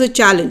that is a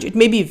challenge. It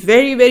may be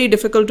very, very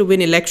difficult to win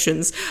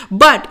elections,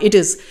 but it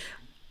is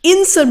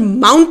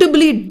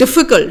insurmountably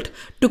difficult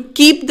to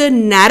keep the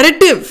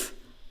narrative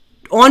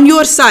on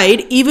your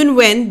side even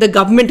when the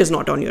government is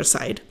not on your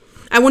side.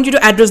 I want you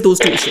to address those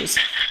two issues.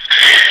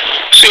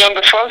 See, on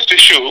the first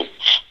issue,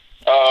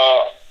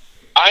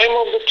 I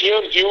am of the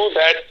clear view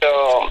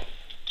that,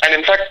 and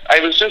in fact, I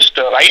was just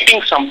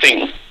writing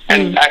something,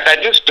 and I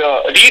just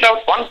read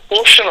out one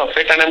portion of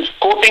it, and I'm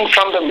quoting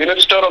from the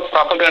Minister of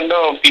Propaganda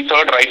of the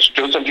Third Reich,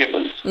 Joseph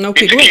Goebbels.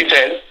 Okay, basically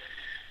says,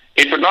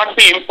 it would not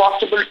be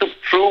impossible to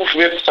prove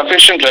with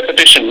sufficient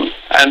repetition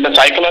and the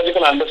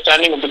psychological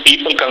understanding of the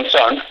people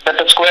concerned that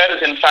the square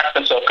is in fact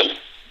a circle.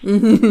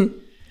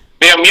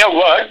 They are mere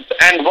words,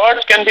 and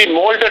words can be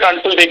molded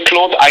until they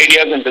clothe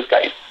ideas in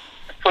disguise.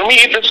 For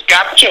me, this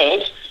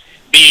captures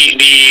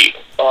the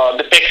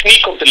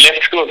technique of the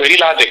left to a very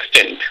large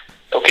extent.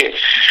 Okay,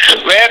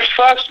 where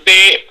first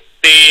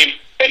they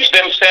pitch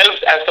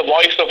themselves as the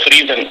voice of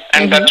reason,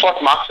 and that's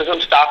what Marxism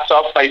starts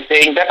off by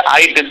saying, that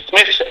I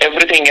dismiss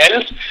everything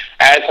else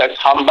as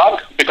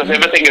humbug, because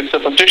everything is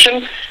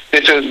superstition,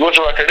 this is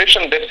bourgeois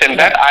tradition, this and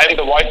that, I am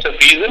the voice of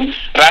reason,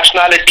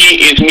 rationality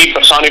is me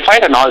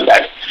personified, and all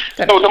that.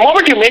 So the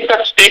moment you make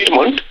that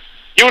statement,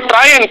 you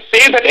try and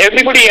say that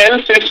everybody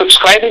else is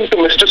subscribing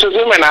to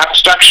mysticism and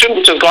abstraction,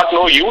 which has got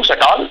no use at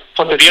all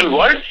for the real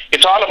world.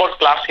 It's all about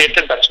class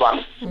hatred, that's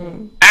one.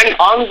 And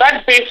on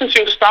that basis,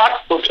 you start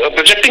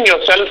projecting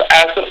yourself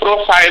as the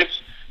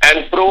pro-science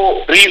and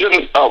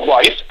pro-reason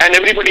voice, and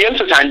everybody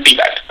else is anti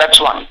that. That's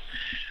one.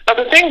 Now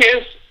the thing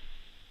is,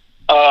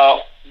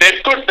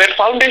 their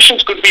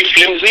foundations could be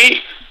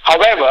flimsy.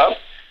 However,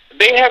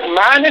 they have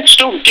managed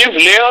to give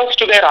layers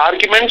to their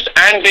arguments,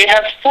 and they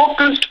have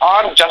focused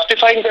on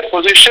justifying their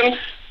position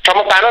from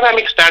a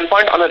panoramic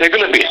standpoint on a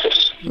regular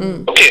basis.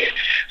 Okay,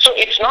 so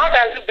it's not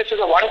as if this is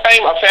a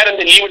one-time affair and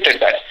they leave it at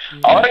that.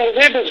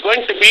 Aurangzeb is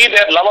going to be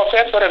their love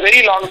affair for a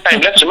very long time.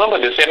 Let's remember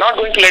this. They're not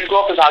going to let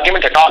go of this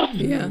argument at all.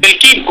 They'll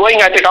keep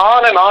going at it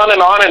on and on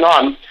and on and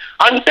on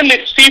until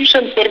it seeps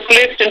and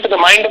percolates into the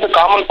mind of the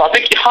common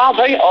public. हाँ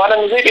भाई,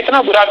 औरंगजेब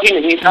इतना बुरा भी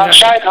नहीं था,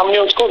 शायद हमने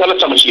उसको गलत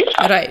समझ लिया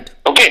था. Right.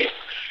 Okay,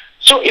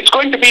 so it's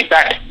going to be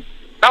that.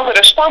 Now the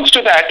response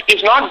to that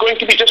is not going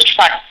to be just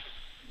facts.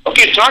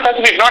 Okay, it's not as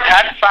if we've not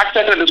had facts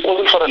at our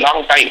disposal for a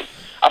long time.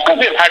 Of course,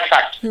 we've had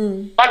facts.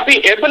 But the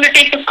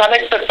ability to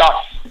connect the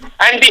dots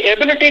and the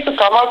ability to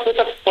come out with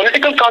a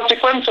political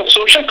consequence, a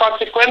social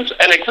consequence,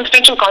 an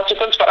existential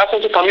consequence for us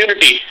as a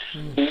community,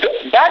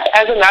 that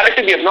as a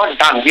narrative we have not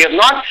done. We have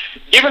not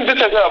given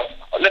this as a,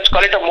 let's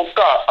call it a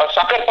mukka, a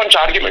sucker punch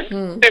argument.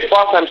 Say,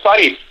 boss, I'm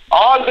sorry.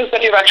 All this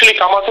that you've actually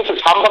come out with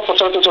is humbug for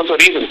certain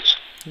reasons.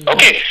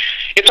 Okay,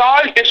 it's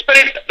all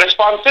disparate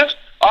responses,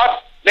 or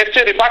let's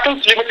say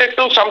rebuttals limited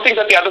to something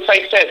that the other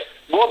side says.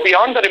 Go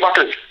beyond the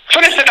rebuttal.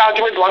 Finish that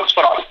argument once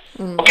for all.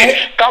 Okay,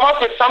 come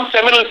up with some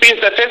seminal piece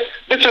that says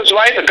this is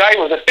why the guy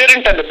was a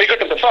tyrant and the bigot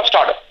of the first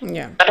order.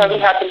 That hasn't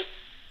happened,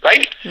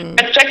 right?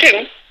 And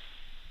second,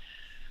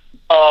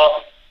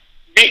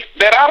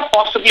 there are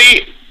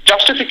possibly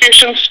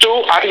justifications to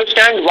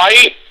understand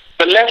why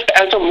the left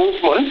as a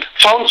movement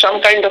found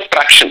some kind of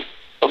traction.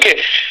 Okay,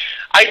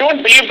 I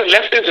don't believe the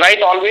left is right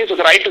always or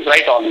the right is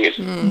right always.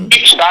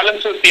 Each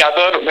balances the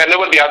other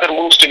whenever the other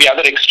moves to the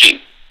other extreme.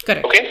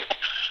 Correct. Okay,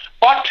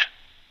 but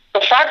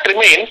the fact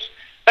remains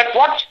that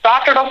what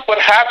started off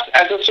perhaps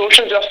as a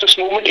social justice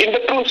movement in the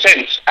true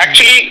sense,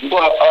 actually,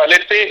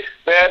 let's say,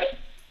 where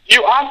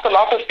you ask a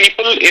lot of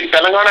people in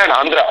Telangana and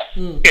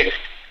Andhra, okay,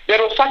 there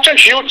was such a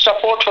huge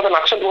support for the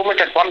Naxal movement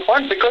at one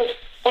point because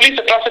police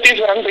atrocities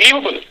were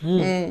unbelievable.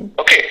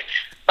 Okay,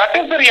 that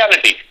is the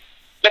reality.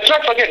 Let's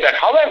not forget that.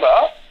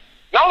 However,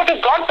 now it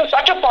has gone to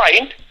such a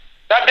point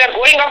that they are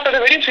going after the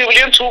very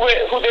civilians who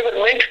they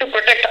were meant to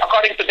protect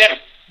according to them.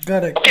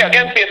 Correct. Okay,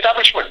 against the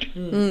establishment.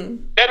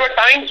 There were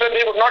times when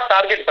they would not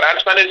target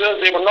branch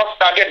managers, they would not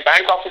target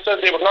bank officers,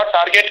 they would not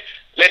target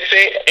let's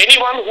say,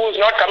 anyone who is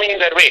not coming in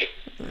their way.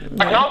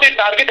 But now they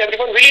target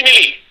everyone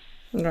willy-nilly.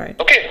 Right.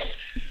 Okay?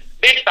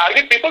 They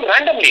target people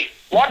randomly.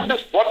 What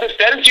this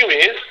tells you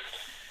is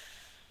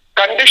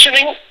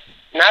conditioning,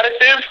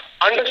 narrative,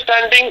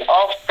 understanding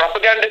of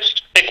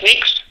propagandist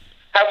techniques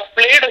have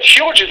played a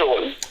huge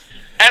role.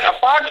 And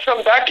apart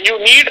from that, you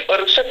need a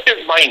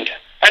receptive mind.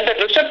 And that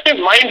receptive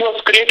mind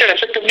was created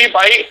effectively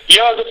by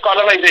years of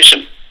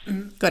colonization.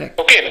 Correct.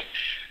 Okay.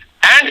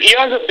 And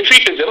years of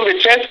defeatism,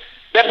 which says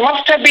there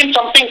must have been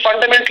something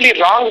fundamentally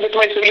wrong with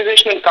my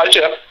civilization and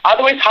culture.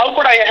 Otherwise, how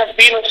could I have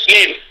been a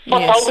slave for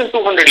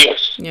 1,200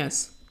 years?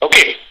 Yes.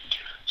 Okay.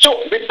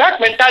 So with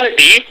that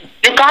mentality,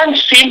 you can't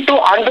seem to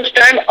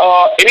understand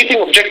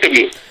anything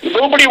objectively.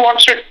 Nobody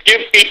wants to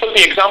give people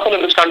the example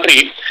in this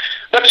country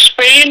that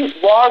Spain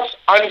was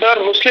under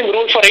Muslim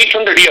rule for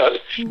 800 years,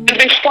 and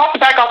they fought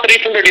back after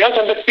 800 years,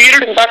 and the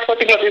period in that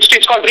particular history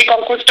is called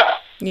Reconquista.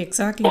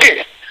 Exactly.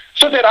 Okay.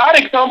 So there are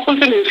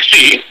examples in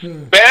history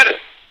where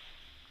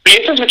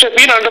places which have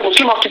been under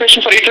Muslim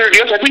occupation for 800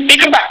 years have been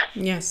taken back.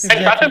 Yes.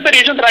 And that is the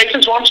region that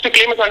ISIS wants to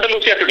claim as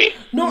Andalusia today.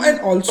 No,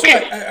 and also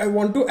I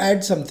want to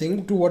add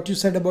something to what you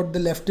said about the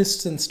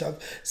leftists and stuff.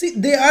 See,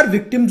 they are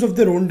victims of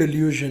their own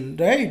delusion,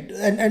 right?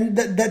 And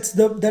that's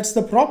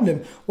the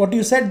problem. What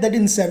you said that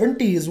in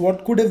 70s,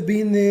 what could have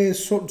been a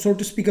so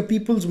to speak a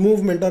people's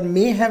movement or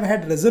may have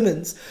had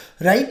resonance.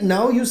 Right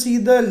now, you see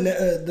the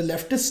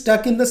leftists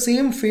stuck in the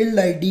same failed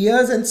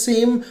ideas and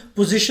same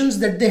positions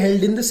that they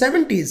held in the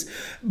 70s,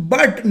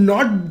 but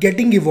not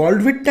getting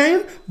evolved with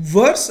time,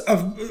 worse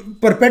of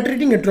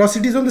perpetrating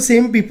atrocities on the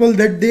same people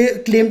that they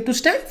claim to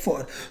stand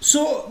for.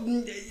 So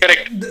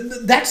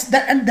that's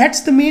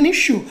the main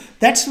issue.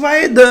 That's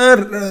why the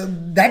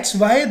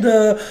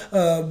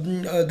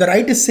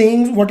right is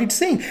saying what it's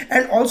saying.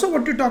 And also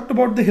what you talked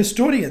about the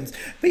historians.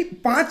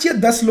 5 या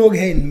 10 लोग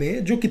हैं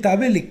इनमें जो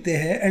किताबें लिखते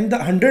हैं, and the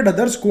 100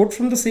 others quote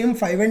from the same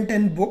 5 and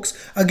 10 books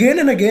again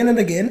and again and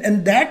again,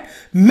 and that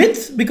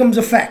myth becomes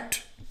a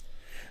fact.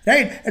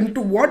 Right? And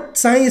to what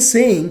Sai is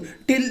saying,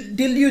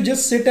 till you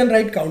just sit and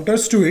write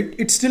counters to it,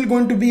 it's still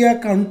going to be a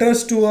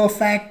counters to a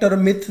fact or a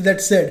myth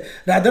that's said,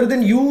 rather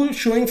than you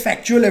showing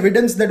factual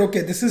evidence that,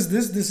 okay, this is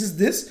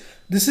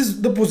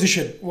the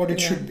position, what it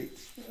should be.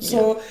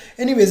 So,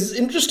 anyways,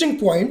 interesting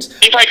points.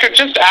 If I could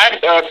just add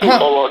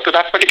to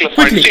that particular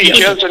point,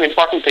 here's an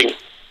important thing.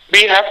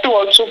 We have to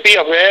also be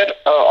aware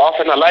of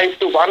and alive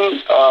to one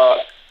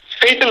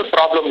fatal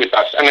problem with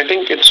us, and I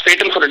think it's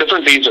fatal for a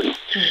different reason.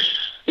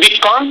 The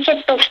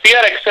concept of peer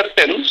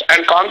acceptance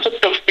and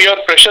concept of peer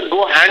pressure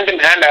go hand in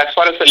hand as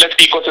far as the left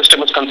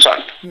ecosystem is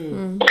concerned.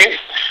 Okay?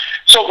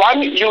 So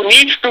one, you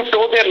need to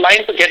toe their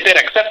line to get their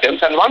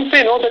acceptance, and once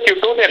they know that you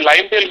toe their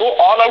line, they'll go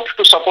all out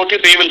to support you,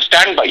 they will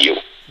stand by you.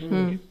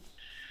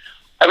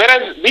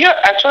 Whereas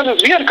as far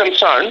as we are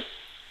concerned,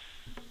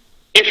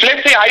 if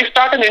let's say I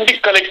start an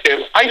Indic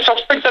collective, I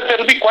suspect that there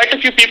will be quite a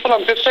few people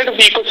on this side of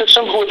the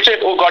ecosystem who will say,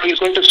 oh God,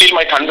 he's going to steal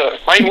my thunder.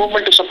 My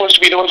movement is supposed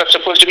to be the one that's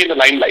supposed to be in the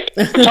limelight.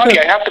 But sorry,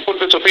 I have to put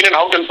this opinion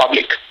out in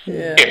public.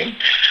 Okay.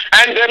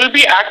 And there will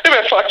be active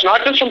efforts,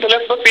 not just from the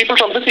left, but people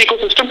from this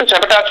ecosystem to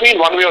sabotage me in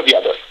one way or the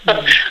other.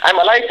 I'm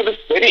alive to this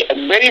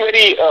I'm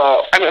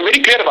very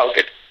clear about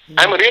it.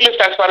 I'm a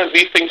realist as far as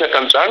these things are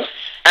concerned.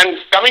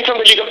 And coming from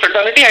the legal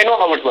fraternity, I know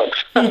how it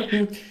works.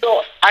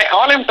 So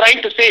all I'm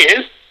trying to say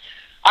is,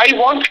 I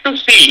want to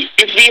see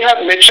if we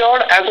have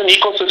matured as an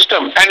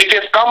ecosystem and if we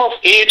have come of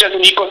age as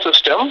an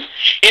ecosystem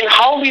in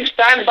how we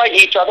stand by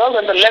each other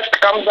when the left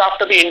comes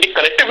after the Indic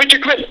collective, which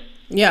it will.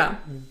 Yeah,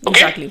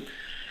 okay? Exactly.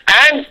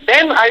 And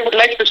then I would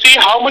like to see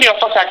how many of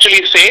us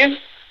actually say,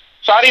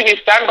 sorry, we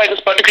stand by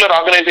this particular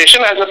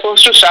organization as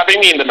opposed to stabbing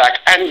me in the back.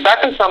 And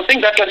that is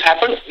something that has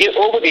happened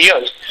over the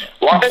years.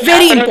 What has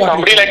happened with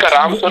somebody like a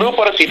Ram Sarup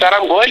or a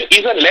Sitaram Goel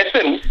is a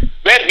lesson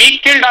where we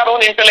killed our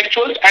own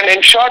intellectuals and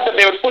ensured that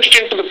they were pushed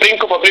into the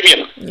brink of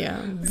oblivion. Yeah,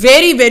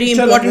 very, very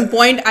important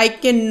point. I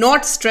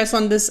cannot stress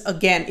on this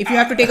again. If you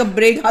have to take a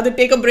break, Aadit,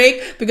 take a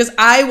break, because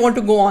I want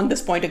to go on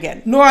this point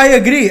again. No, I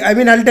agree. I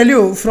mean, I'll tell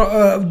you,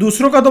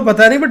 दूसरों का तो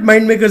पता नहीं, but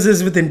Mindmakers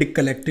is with Indic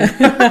Collective.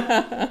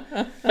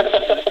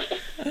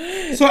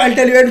 So I'll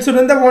tell you, and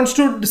Sunanda wants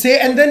to say,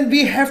 and then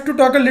we have to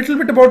talk a little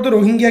bit about the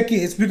Rohingya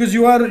case, because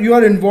you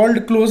are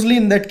involved closely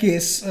in that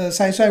case.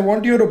 Sai, so I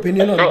want your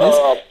opinion on this.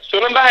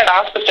 Sunanda had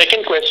asked the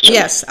second question.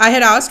 Yes, I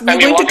had asked. We're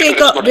going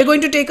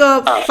to take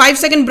a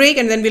 5-second break,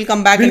 and then we'll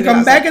come back. We'll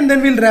come back and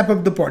then we'll wrap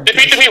up the podcast.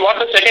 Repeat to me what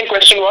the second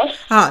question was.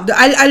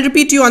 I'll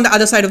repeat to you on the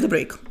other side of the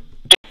break.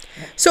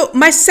 So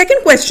my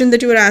second question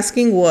that you were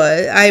asking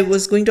I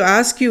was going to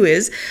ask you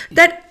is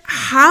that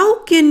how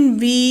can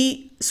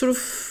we sort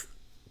of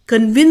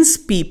convince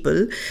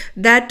people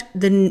that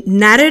the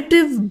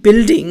narrative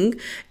building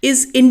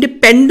is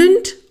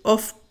independent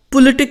of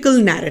political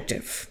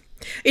narrative?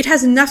 It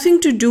has nothing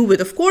to do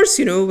with, of course,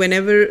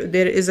 whenever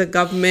there is a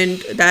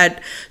government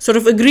that sort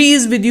of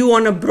agrees with you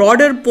on a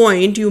broader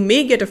point, you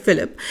may get a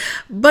fillip.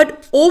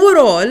 But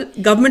overall,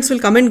 governments will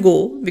come and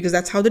go because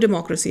that's how the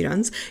democracy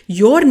runs.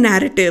 Your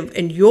narrative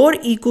and your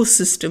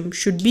ecosystem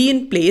should be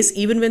in place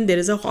even when there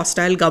is a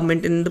hostile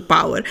government in the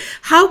power.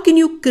 How can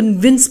you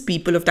convince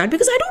people of that?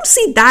 Because I don't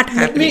see that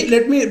happening.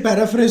 Let me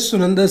paraphrase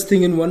Sunanda's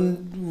thing in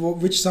one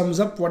which sums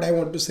up what I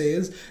want to say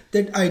is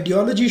that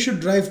ideology should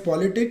drive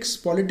politics.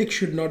 Politics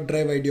should not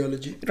drive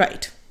ideology.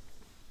 Right.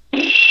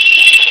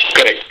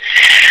 Correct.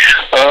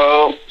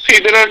 See,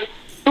 there are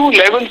two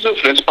levels of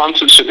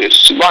responses to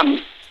this.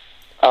 One,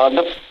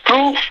 the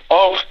proof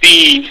of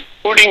the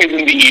pudding is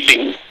in the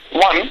eating.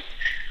 One,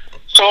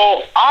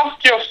 so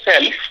ask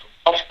yourself,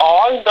 of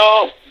all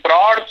the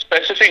broad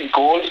specific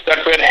goals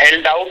that were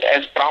held out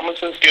as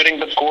promises during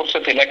the course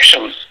of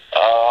elections,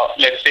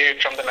 let's say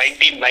from the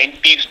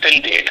 1990s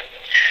till date,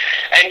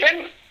 and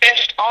then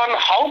test on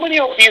how many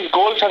of these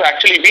goals have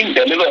actually been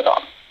delivered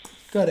on.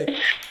 Correct.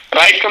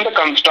 Right from the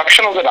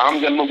construction of the Ram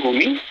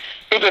Janmabhoomi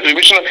to the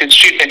revision of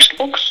history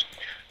textbooks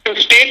to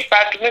state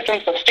patronage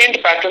and sustained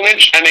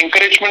patronage and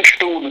encouragement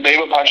to the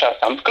Deva Bhasha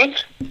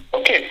Sanskrit.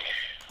 Okay.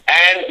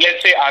 And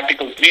let's say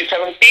Article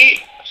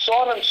 370, so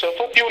on and so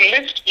forth. You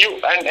list,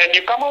 and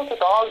you come out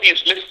with all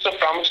these lists of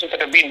promises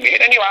that have been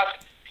made, and you ask,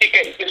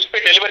 okay, इस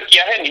पे deliver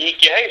किया है, नहीं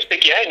किया है, इस पे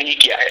किया है, नहीं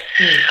किया है.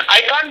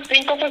 I can't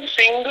think of a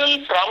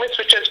single promise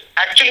which has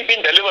actually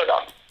been delivered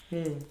on.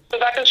 So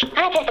that is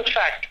proof of the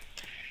fact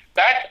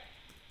that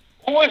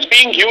who is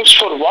being used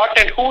for what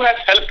and who has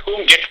helped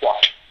whom get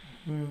what.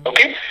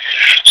 Okay?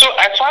 So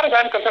as far as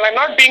I'm concerned, I'm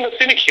not being a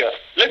cynic here.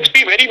 Let's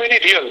be very, very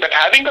real that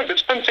having a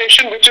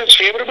dispensation which is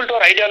favorable to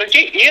our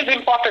ideology is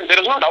important.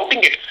 There is no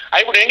doubting it.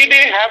 I would any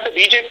day have the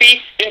BJP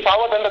in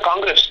power than the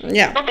Congress.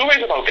 Yeah. No two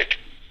ways about it.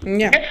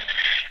 Yeah. Okay?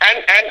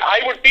 And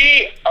I would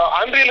be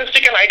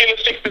unrealistic and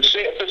idealistic to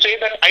say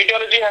that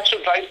ideology has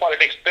to drive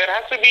politics. There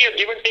has to be a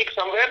give and take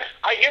somewhere.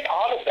 I get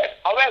all of that.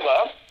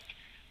 However,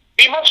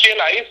 we must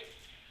realize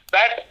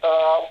that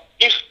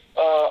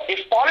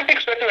if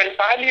politics were to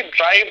entirely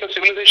drive the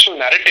civilizational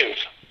narrative,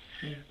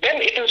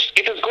 then it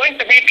is going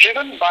to be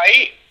driven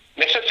by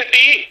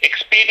necessity,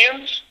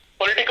 experience,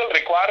 political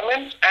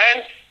requirements,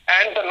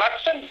 and the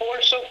nuts and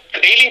bolts of the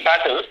daily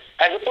battle,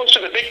 as opposed to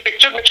the big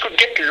picture, which could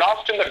get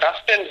lost in the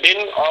dust and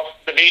bin of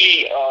the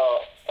daily,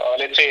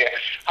 let's say,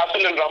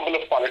 hustle and rumble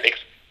of politics.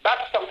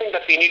 That's something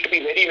that we need to be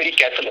very, very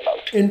careful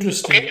about.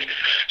 Interesting. Okay?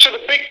 So the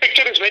big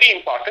picture is very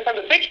important, and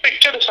the big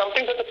picture is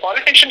something that the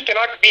politician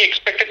cannot be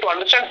expected to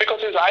understand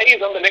because his eye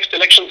is on the next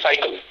election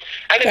cycle.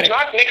 And it's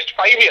not next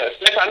 5 years.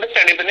 Let's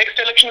understand, if the next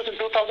election is in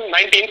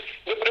 2019,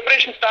 the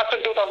preparation starts in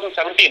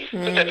 2017.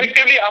 So it's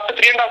effectively after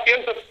 3.5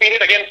 years, the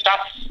period again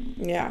starts.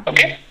 Yeah.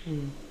 Okay?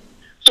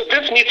 So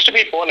this needs to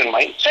be borne in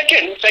mind.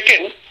 Second,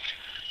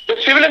 the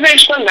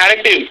civilizational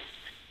narrative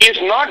is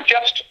not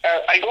just,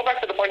 I go back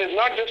to the point, is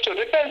not just to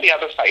repel the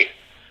other side.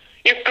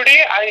 If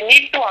today I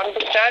need to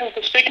understand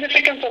the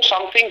significance of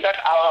something that,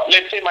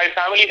 let's say, my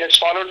family has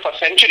followed for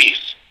centuries,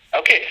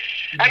 okay,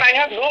 and I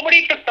have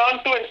nobody to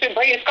turn to and say,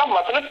 bhai, iska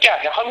matlab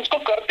kya hai? Hum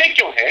isko karte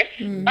kyun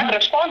hai? That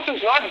response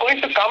is not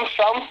going to come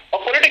from a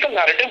political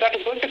narrative, that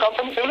is going to come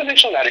from a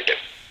civilizational narrative.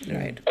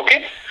 Right.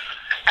 Okay?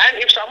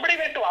 And if somebody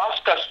were to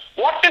ask us,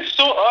 what is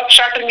so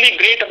earth-shatteringly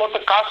great about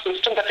the caste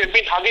system that we've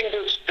been hugging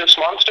this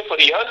monster for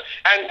years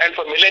and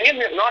for millennia,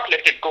 we have not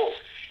let it go.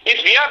 If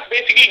we are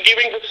basically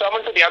giving this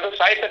sermon to the other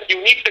side that you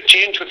need to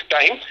change with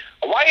time,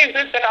 why is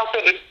it that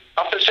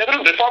after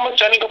several reformers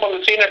turning up on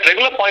the scene at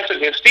regular points in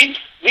history,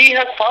 we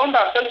have found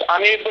ourselves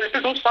unable to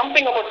do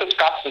something about this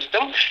caste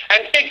system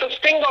and take the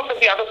sting out of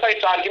the other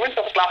side's argument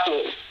of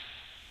classism?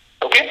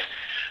 Okay?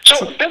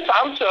 So this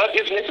answer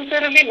is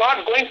necessarily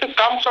not going to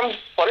come from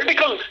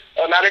political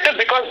narrative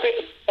because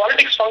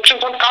politics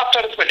functions on caste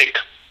arithmetic,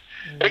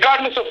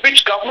 regardless of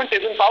which government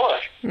is in power.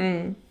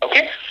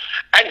 Okay?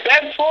 And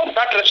therefore,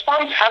 that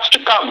response has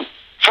to come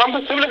from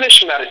the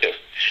civilization narrative.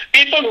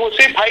 People who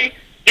say, bhai,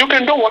 you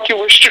can do what you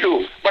wish to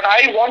do, but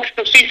I want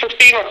to see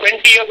 15 or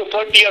 20 years or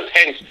 30 years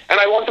hence, and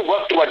I want to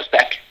work towards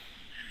that.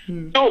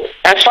 So,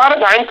 as far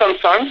as I am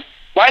concerned,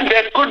 while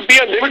there could be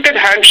a limited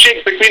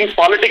handshake between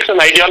politics and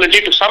ideology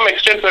to some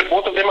extent where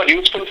both of them are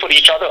useful for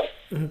each other,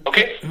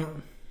 okay,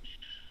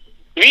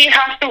 we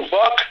have to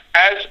work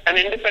as an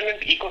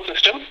independent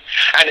ecosystem.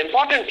 And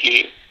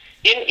importantly,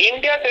 in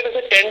India, there is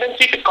a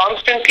tendency to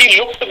constantly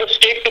look to the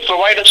state to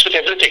provide us with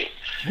everything.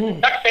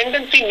 That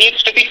tendency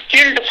needs to be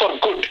killed for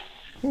good.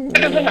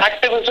 Citizen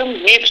activism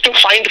needs to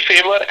find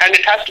favor, and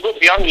it has to go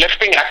beyond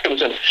left-wing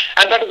activism.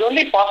 And that is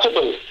only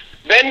possible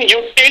when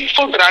you take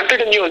for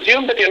granted and you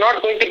assume that you're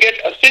not going to get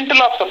a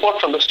scintilla of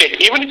support from the state.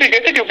 Even if you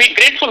get it, you be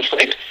grateful for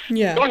it.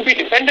 Yeah. Don't be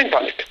dependent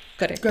on it.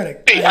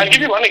 Correct. See, I'll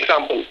give you one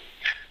example.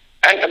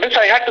 And this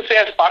I had to say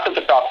as part of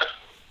the talk.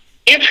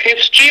 If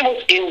history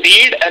was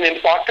indeed an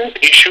important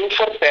issue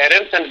for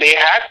parents and they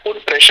had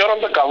put pressure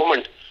on the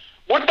government,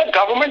 would the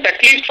government,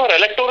 at least for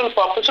electoral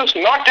purposes,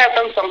 not have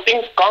done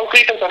something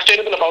concrete and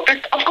sustainable about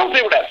it? Of course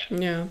they would have.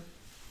 Yeah.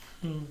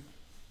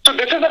 So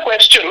this is a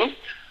question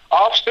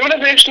of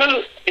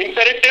civilizational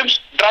imperatives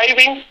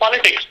driving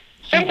politics.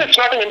 Since it's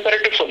not an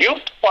imperative for you,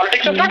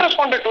 politics has not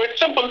responded to it.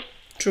 Simple.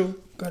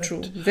 True. Correct.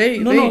 True. Very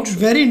true.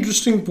 Very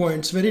interesting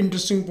points. Very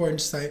interesting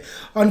points, Sai.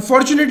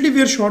 Unfortunately,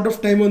 we are short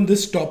of time on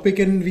this topic,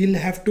 and we'll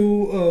have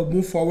to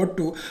move forward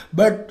to.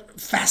 But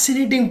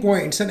fascinating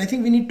points, and I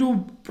think we need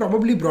to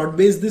probably broad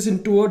base this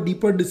into a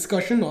deeper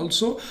discussion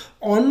also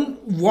on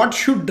what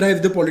should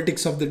drive the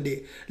politics of the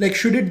day. Like,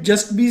 should it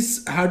just be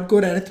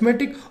hardcore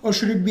arithmetic, or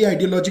should it be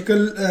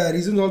ideological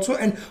reasons also?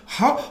 And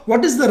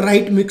what is the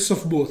right mix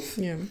of both?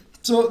 Yeah.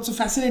 So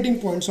fascinating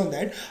points on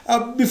that.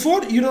 Before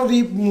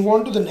we move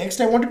on to the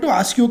next, I wanted to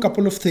ask you a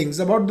couple of things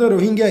about the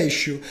Rohingya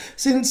issue.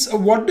 Since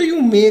what do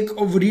you make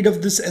of read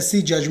of this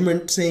SC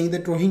judgment saying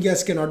that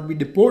Rohingyas cannot be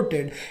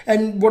deported,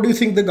 and what do you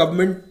think the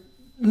government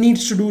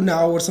needs to do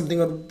now, or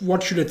something, or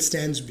what should its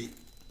stance be?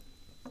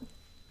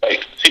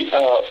 Right. See,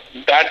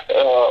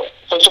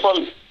 first of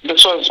all,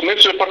 this was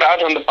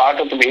misreportage on the part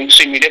of the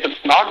mainstream media.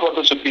 That's not what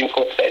the Supreme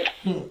Court said.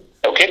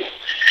 Okay.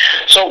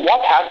 So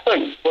what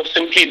happened was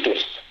simply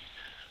this.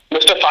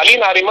 Mr. Fali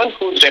Nariman,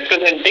 who is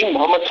representing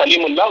Muhammad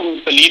Salimullah, who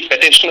is the lead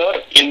petitioner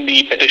in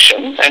the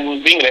petition and who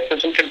is being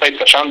represented by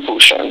Prashant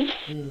Bhushan.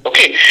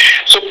 Okay,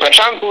 so Shri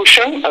Prashant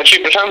Bhushan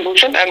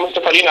and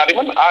Mr. Fali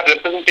Nariman are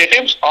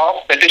representatives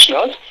of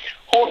petitioners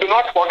who do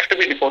not want to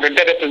be deported.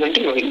 They are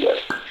representing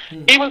Rohingyas.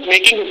 He was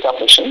making his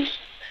submissions,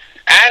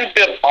 and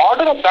the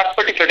order of that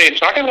particular day,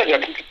 it's not even a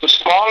judgment, it's a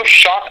small,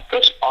 short,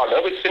 crisp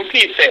order which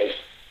simply says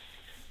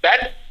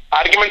that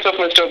arguments of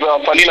Mr.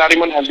 Fali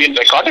Nariman have been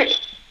recorded,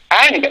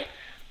 and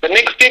the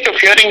next date of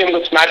hearing in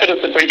this matter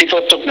is the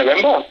 21st of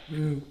November.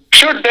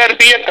 Should there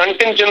be a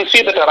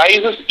contingency that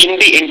arises in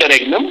the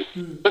interregnum,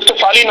 Mr.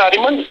 Fali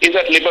Nariman is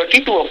at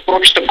liberty to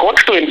approach the court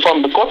to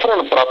inform the court for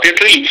an appropriate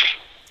relief.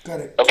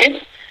 Correct.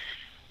 Okay?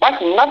 But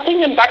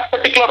nothing in that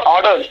particular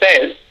order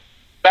says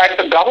that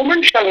the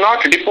government shall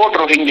not deport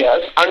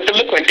Rohingyas until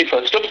the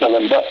 21st of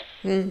November.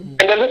 And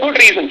there's a good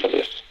reason for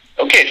this.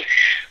 Okay?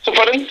 So,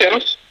 for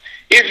instance,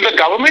 if the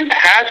government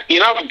has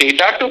enough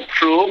data to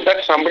prove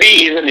that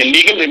somebody is an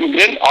illegal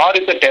immigrant or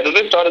is a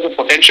terrorist or is a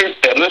potential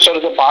terrorist or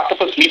is a part of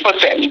a sleeper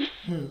cell,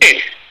 okay,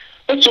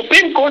 the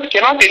Supreme Court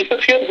cannot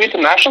interfere with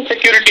national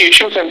security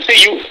issues and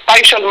say,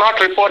 I shall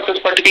not report this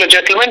particular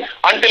gentleman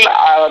until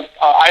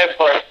I have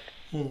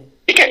heard.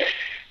 Okay.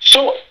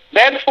 So,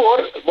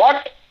 therefore,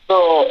 what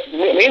the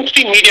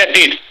mainstream media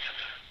did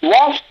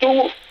was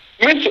to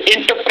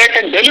misinterpret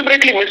and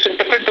deliberately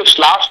misinterpret this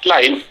last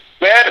line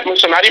where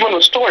Mr. Nariman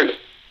was told,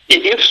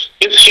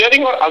 if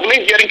hearing or agle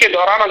hearing ke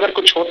dauran agar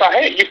kuch hota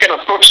hai, you can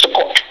approach the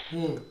court.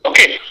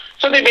 Okay.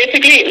 So they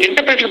basically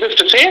interpreted this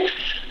to say,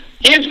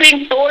 he is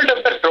being told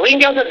that the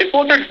Rohingyas are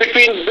deported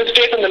between this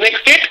date and the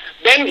next date,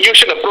 then you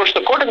should approach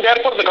the court and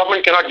therefore the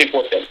government cannot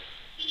deport them.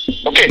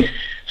 Okay.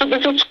 So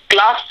this is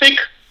classic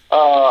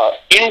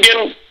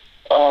Indian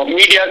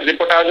media's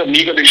reportage of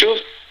legal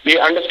issues. They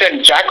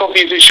understand jack of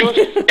these issues.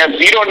 They have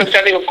zero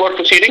understanding of court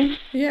proceedings.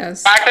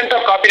 Yes. Patent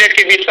और copyright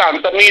के बीच का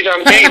अंतर नहीं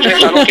जानते हैं इतने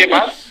सालों के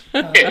बाद.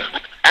 Okay.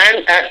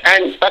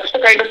 And that's the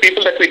kind of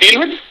people that we deal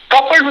with,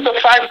 coupled with the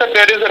fact that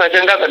there is an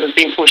agenda that is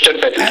being pushed and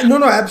peddled.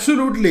 No,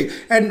 absolutely.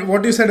 And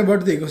what you said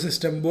about the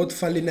ecosystem, both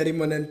Fali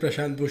Nariman and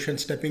Prashant Bhushan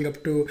stepping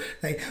up to,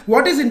 like,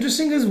 what is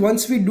interesting is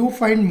once we do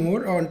find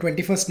more on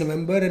 21st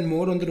November and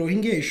more on the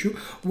Rohingya issue,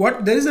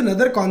 there is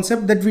another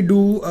concept that we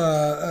do,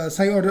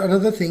 or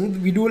another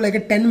thing, we do like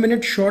a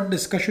 10-minute short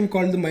discussion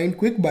called the Mind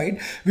Quick Bite.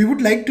 We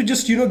would like to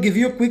just, give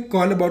you a quick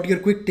call about your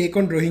quick take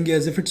on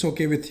Rohingyas, if it's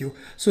okay with you.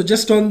 So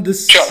just on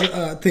this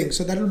thing.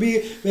 So that will be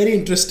very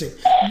interesting.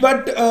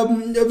 But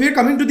we're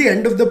coming to the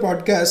end of the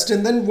podcast,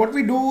 and then what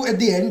we do at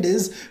the end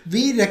is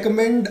we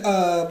recommend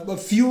a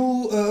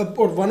few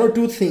or one or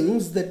two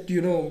things that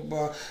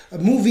a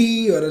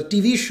movie or a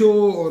TV show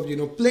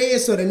or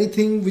place or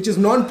anything which is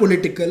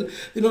non-political,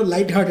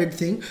 light-hearted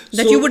thing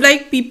that you would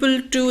like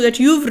people to, that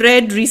you've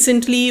read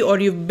recently or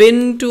you've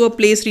been to a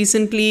place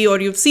recently or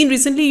you've seen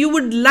recently, you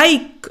would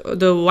like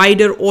the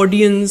wider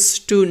audience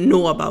to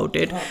know about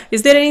it.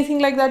 Is there anything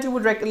like that you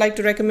would like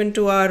to recommend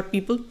to our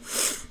people,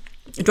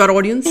 to our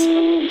audience?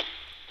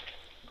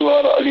 To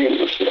our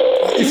audience.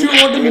 If you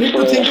want a minute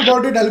to think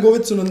about it, I'll go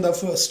with Sunanda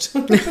first.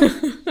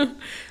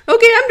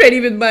 Okay, I'm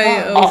ready with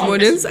my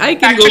audience. I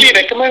can actually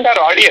recommend our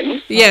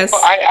audience. Yes.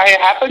 I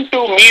happened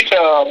to meet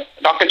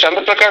Dr.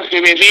 Chandraprakash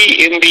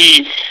Dwivedi in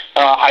the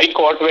High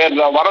Court, where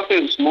one of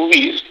his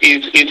movies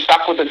is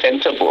stuck with the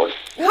censor board.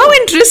 How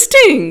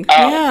interesting! For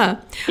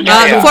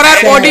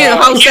our audience,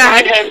 how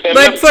sad.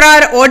 But for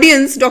our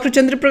audience, Dr.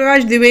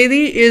 Chandraprakash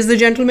Dwivedi is the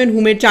gentleman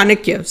who made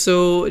Chanakya.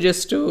 So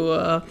just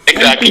to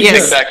exactly.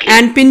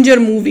 And Pinjar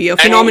movie, a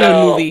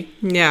phenomenal movie.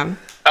 Yeah.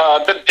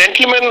 The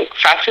gentleman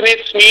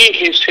fascinates me.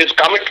 His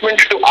commitment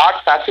to art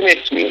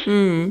fascinates me.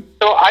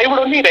 So I would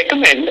only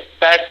recommend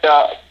that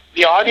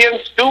the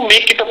audience do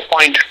make it a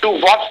point to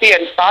watch the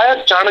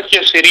entire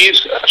Chanakya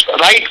series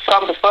right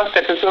from the first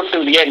episode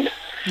till the end.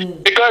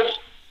 Because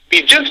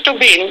the gist of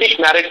the Indic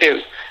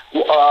narrative,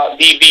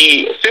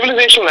 the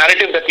civilizational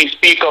narrative that we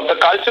speak of, the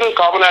cultural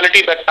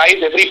commonality that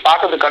ties every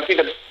part of the country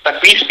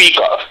that we speak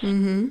of,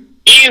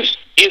 is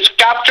is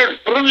captured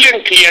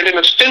brilliantly and in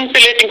a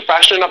scintillating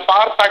fashion in a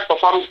power-packed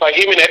performance by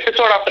him in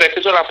episode after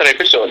episode after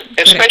episode.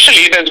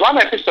 Especially, there's one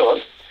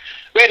episode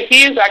where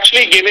he is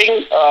actually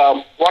giving,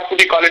 what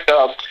would you call it,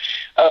 a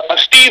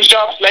Steve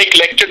Jobs-like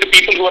lecture to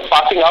people who are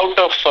passing out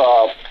of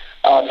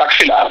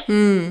Takshila.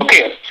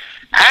 Okay.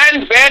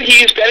 And where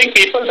he is telling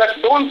people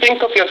that don't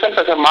think of yourself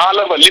as a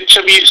Malav, a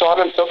Lichavi, so on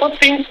and so forth.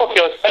 Think of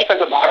yourself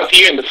as a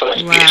Bharatiya in the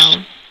first place.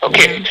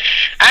 Okay.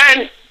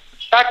 And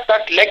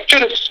that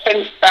lecture is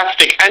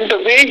fantastic. And the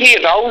way he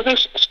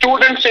rouses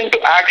students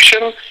into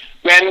action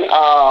when,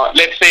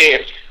 let's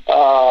say,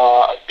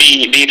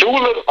 the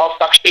ruler of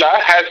Takshila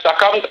has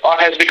succumbed or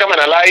has become an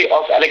ally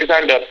of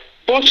Alexander.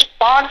 Those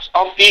parts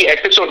of the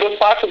episode, those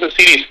parts of the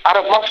series are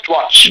a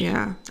must-watch.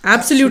 Yeah,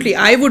 absolutely.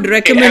 I would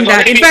recommend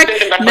that. In fact,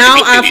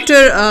 now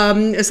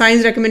after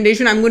Sai's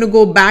recommendation, I'm going to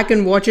go back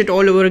and watch it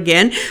all over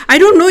again. I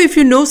don't know if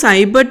you know,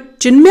 Sai, but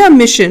Chinmaya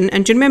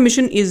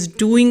Mission is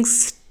doing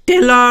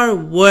stellar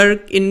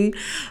work in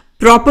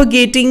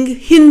propagating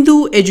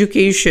Hindu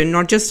education,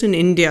 not just in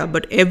India,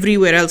 but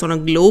everywhere else on a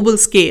global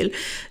scale.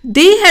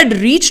 They had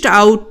reached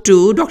out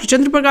to Dr.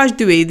 Chandraprakash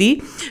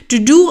Dwivedi to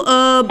do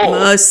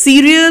a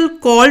serial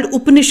called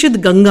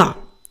Upanishad Ganga.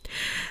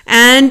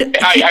 And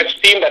I've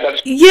seen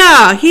that.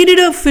 Yeah, he did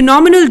a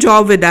phenomenal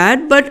job with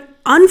that, but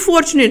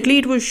unfortunately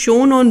it was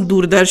shown on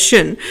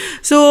Doordarshan,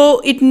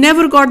 so it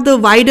never got the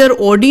wider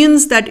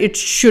audience that it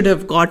should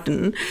have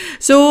gotten.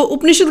 So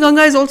Upanishad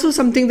Ganga is also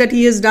something that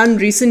he has done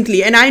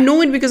recently, and I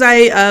know it because I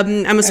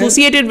am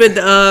associated with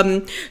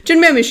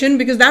Chinmaya Mission,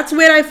 because that's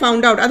where I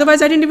found out.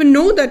 Otherwise I didn't even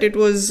know that it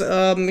was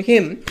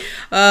him,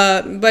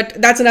 but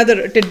that's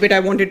another tidbit I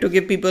wanted to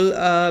give people.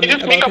 Can you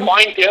just make a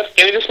point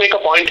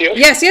here?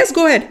 Yes,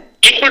 go ahead.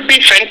 It would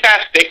be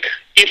fantastic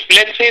if,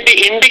 let's say, the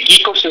Indic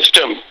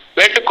ecosystem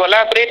were to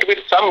collaborate with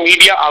some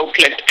media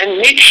outlet and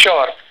make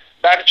sure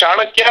that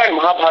Chanakya and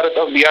Mahabharata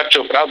of B.R.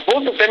 Chopra,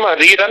 both of them are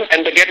rerun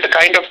and they get the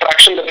kind of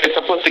traction that they're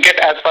supposed to get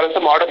as far as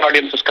the modern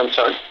audience is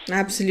concerned.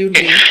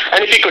 Absolutely.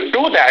 And if we could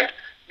do that,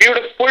 we would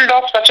have pulled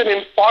off such an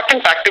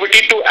important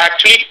activity to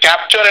actually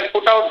capture and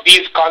put out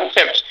these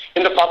concepts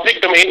in the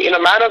public domain in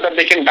a manner that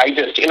they can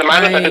digest, in a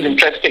manner that is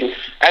interesting,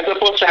 as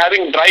opposed to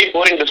having dry,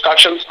 boring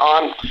discussions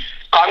on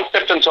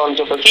concepts and so on and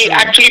so forth. He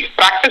actually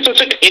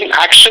practices it in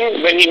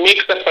action when he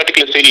makes that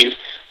particular series.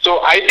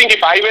 So I think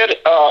if I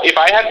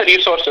had the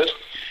resources,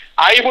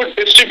 I would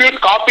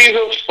distribute copies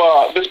of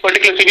this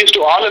particular series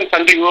to all and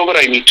sundry whoever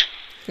I meet.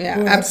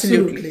 Yeah,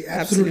 absolutely.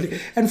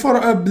 And for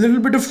a little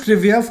bit of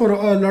trivia, for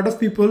a lot of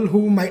people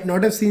who might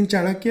not have seen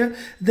Chanakya,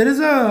 there is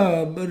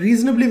a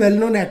reasonably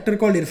well-known actor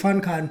called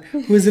Irfan Khan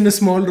who is in a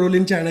small role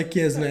in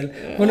Chanakya as well.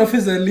 One of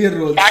his earlier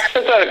roles. Acts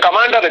as a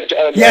commander.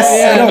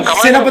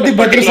 Senapati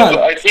Badrusal.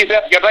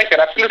 You're right.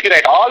 You're absolutely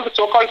right. All the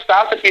so-called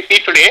stars that we see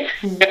today,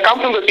 they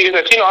come from the series.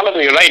 I've seen all of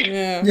them. You're right.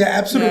 Yeah,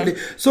 absolutely.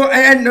 Yeah. So,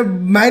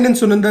 and mine and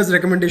Sunanda's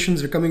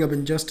recommendations are coming up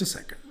in just a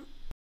second.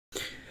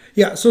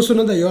 Yeah, so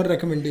Sunanda, your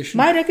recommendation.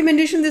 My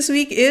recommendation this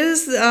week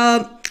is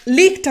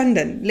Lake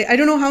Tandon. I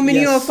don't know how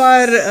many of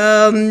our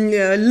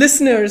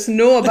listeners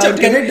know about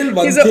him.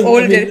 He's an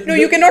old. No,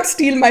 you cannot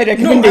steal my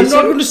recommendation. No, I'm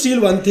not going to steal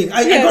one thing.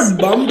 I got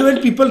bummed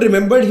when people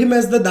remembered him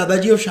as the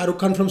Dadaji of Shah Rukh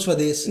Khan from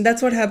Swades.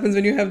 That's what happens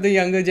when you have the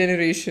younger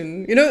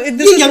generation. You know,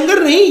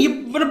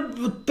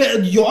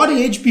 your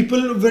age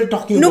people were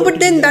talking about. No, but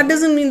then that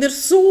doesn't mean their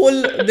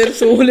soul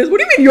is. What do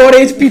you mean your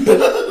age people?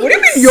 What do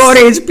you mean your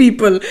age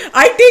people?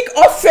 I take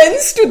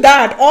offense to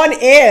that on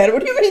air.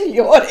 What do you mean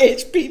your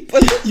age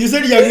people? You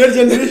said younger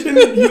generation.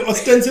 You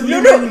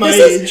ostensibly meant my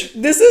age.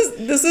 This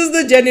is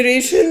the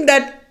generation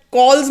that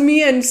calls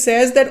me and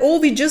says that, oh,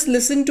 we just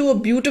listened to a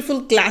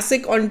beautiful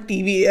classic on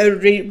TV, a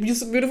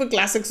beautiful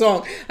classic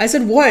song. I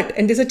said, what?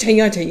 And they said,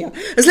 Chaiya Chaiya.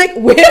 It's like,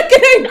 where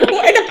can I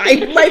go and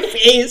hide my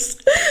face?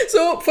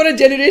 So for a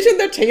generation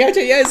that Chaiya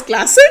Chaiya is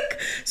classic,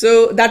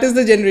 so that is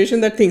the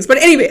generation that thinks. But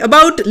anyway,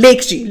 about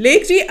Lake G.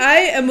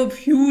 I am a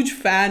huge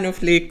fan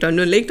of Lake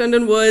Tandon. Lake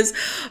Tandon was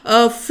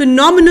a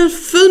phenomenal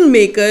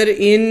filmmaker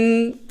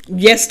in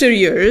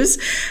yesteryears,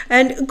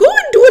 and go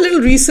and do a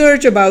little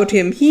research about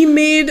him.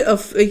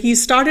 He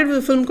started with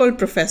a film called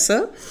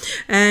Professor,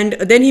 and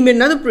then he made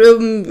another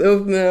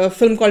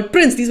film called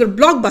Prince. These were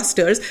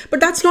blockbusters, but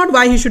that's not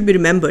why he should be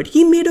remembered.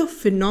 He made a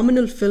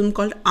phenomenal film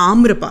called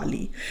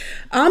Amrapali.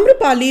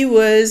 Amrapali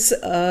was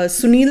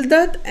Sunil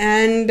Dutt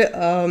and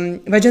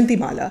Vajanti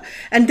Mala,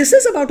 and this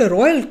is about a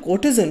royal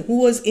courtesan who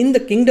was in the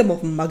kingdom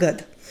of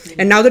Magad.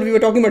 And now that we were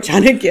talking about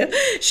Chanakya,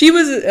 she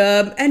was,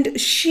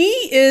 and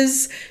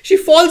she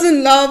falls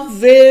in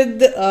love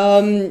with, the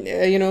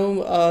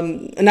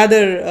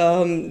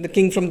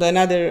king from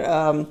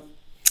another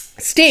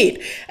state.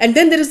 And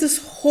then there is this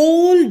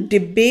whole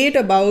debate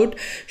about,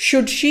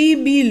 should she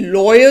be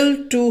loyal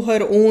to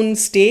her own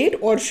state,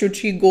 or should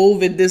she go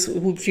with this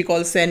who she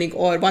calls Sainik,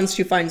 or once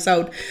she finds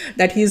out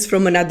that he's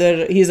from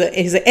another, he's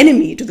an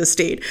enemy to the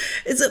state.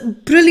 It's a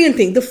brilliant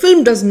thing. The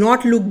film does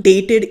not look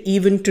dated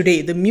even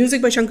today. The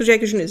music by Shankar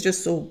Jayakishan is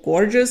just so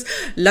gorgeous.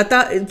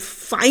 Lata,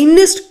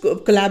 finest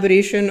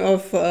collaboration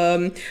of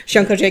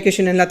Shankar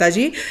Jayakishan and Lata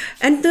ji.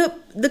 And the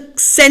the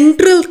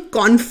central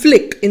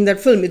conflict in that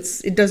film,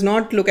 it does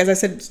not look, as I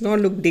said, it's not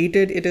look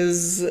dated. It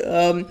is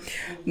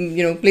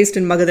placed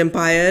in Magadha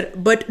Empire.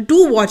 But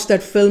do watch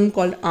that film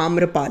called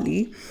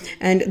Amrapali,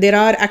 and there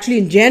are actually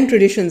in Jain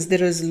traditions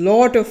there is a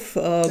lot of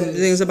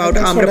things about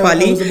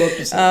Amrapali.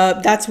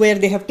 That's where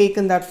they have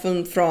taken that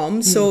film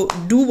from. So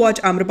do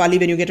watch Amrapali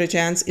when you get a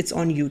chance. It's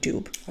on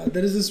YouTube.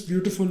 There is this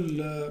beautiful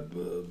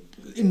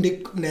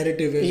Indic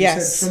narrative, as yes,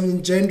 you said,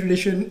 from Jain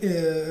tradition.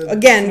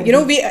 Again,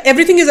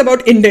 everything is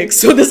about Indic.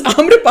 So this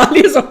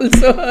Amrapali is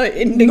also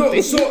Indic.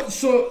 No,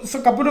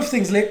 so couple of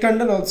things. Lake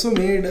Tandon also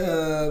made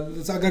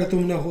Agar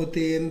Tum Na Hote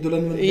and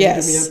Dulan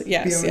yes,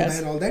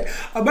 and all that.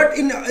 But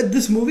in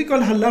this movie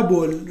called Halla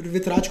Bol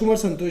with Rajkumar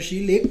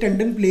Santoshi, Lake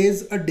Tandon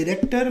plays a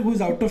director who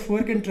is out of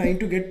work and trying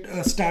to get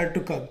a star to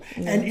come.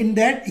 And in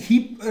that,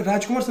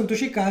 Rajkumar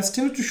Santoshi cast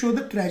him to show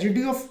the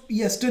tragedy of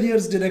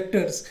yesteryear's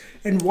directors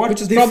and what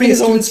which is they probably his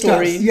own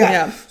story.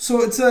 Yeah.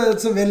 So it's a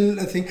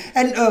thing.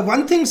 And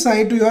one thing,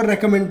 Sai, to your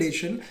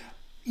recommendation,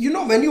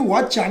 when you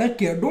watch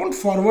Chanakya, don't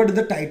forward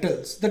the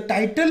titles. The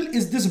title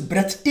is this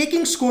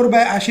breathtaking score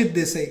by Ashit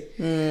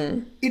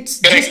Desai. It's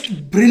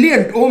just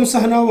brilliant. Om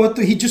Sahana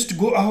Vatu. He just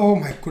oh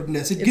my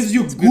goodness! It gives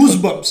you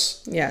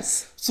goosebumps.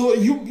 Yes. So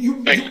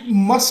you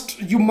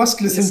must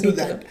listen to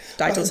that.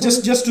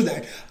 Just to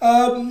that.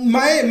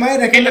 My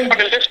recommendation. But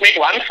I'll just make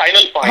one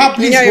final point.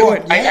 Please go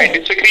on. I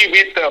disagree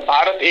with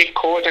Bharat Ek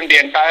Khoj and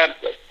the entire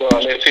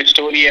let's say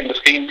story and the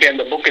screenplay and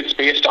the book it's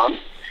based on.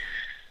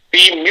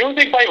 The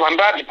music by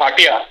Vanraj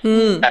Bhatia,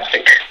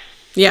 fantastic.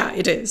 Yeah,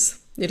 it is.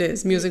 It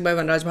is. Music by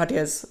Vanraj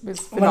Bhatia is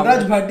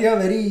phenomenal. Vanraj Bhatia,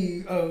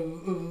 very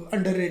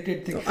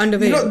underrated thing.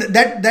 Underrated.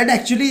 That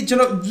actually,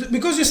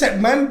 because you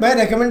said my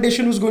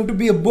recommendation was going to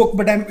be a book,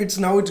 but it's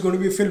going to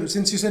be a film.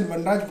 Since you said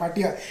Vanraj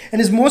Bhatia,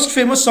 and his most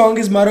famous song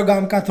is Maro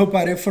Gam Ka Tho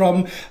Pare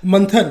from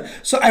Manthan.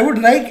 So I would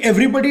like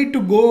everybody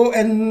to go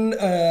and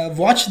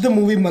watch the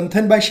movie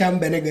Manthan by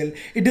Shyam Benegal.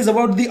 It is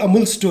about the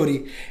Amul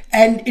story.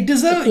 And it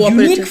is a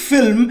unique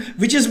film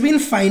which has been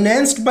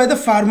financed by the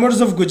farmers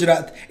of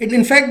Gujarat.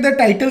 In fact, the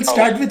title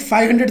starts with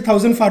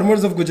 500,000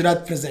 farmers of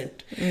Gujarat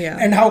present. Yeah.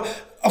 And how,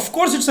 of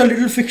course, it's a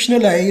little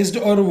fictionalized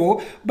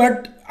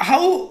but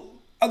how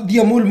the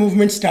Amul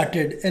movement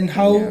started and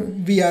how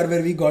we are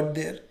where we got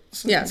there.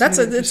 So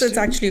it's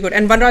actually good.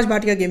 And Vanraj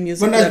Bhatia gave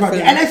music. And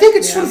I think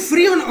it's for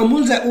free on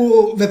Amul's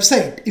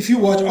website. If you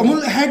watch,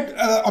 Amul had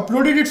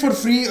uploaded it for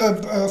free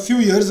a few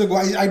years ago.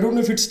 I don't know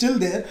if it's still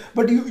there,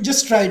 but you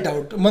just try it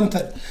out.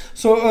 Manthan.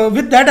 So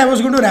with that, I was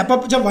going to wrap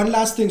up. Just one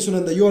last thing,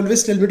 Sunanda. You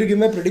always tell me to give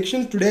my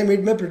predictions. Today I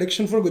made my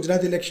prediction for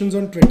Gujarat elections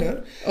on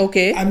Twitter.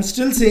 Okay. I'm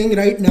still saying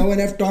right now,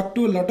 and I've talked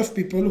to a lot of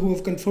people who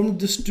have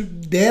confirmed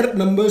their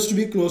numbers to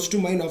be close to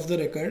mine off the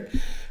record.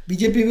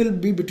 BJP will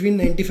be between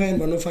 95 and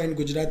 105 in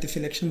Gujarat if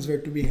elections were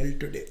to be held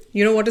today.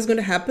 You know what is going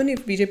to happen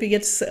if BJP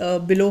gets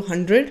below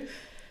 100?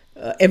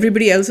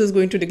 Everybody else is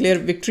going to declare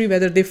victory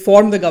whether they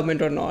form the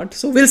government or not.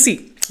 So we'll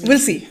see. We'll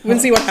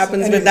see what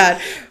happens with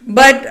that.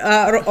 But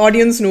our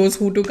audience knows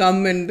who to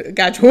come and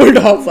catch hold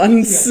of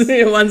once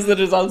the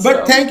results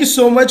But thank you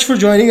so much for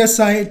joining us,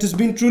 Sai. It has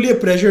been truly a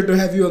pleasure to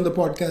have you on the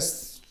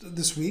podcast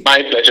this week.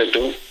 My pleasure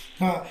too.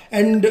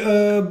 And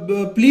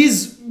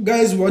please,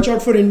 guys, watch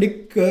out for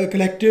Indic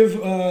Collective.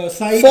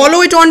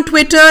 Follow it on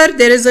Twitter.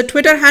 There is a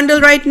Twitter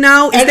handle right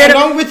now.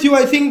 Along with you,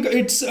 I think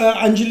it's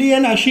Anjali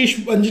and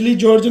Ashish. Anjali,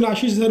 George and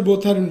Ashish,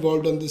 both are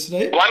involved on this,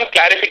 right? One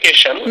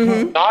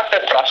clarification. Not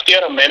a trustee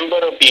or a member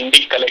of the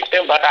Indic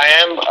Collective, but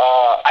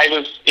I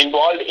was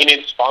involved in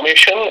its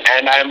formation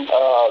and I am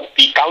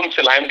the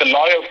counsel. I am the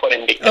lawyer for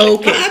Indic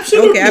Collective.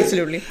 Okay,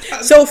 absolutely.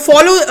 So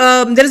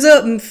follow, there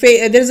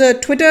is a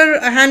Twitter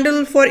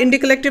handle for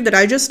Indic Collective that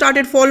I just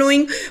started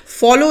following.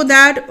 Follow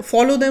that,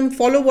 follow them,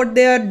 follow what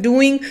they are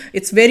doing.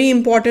 It's very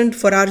important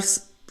for our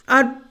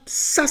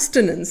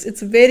sustenance.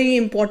 It's very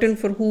important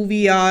for who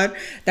we are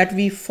that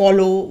we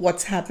follow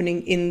what's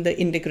happening in the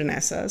Indic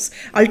Renaissance.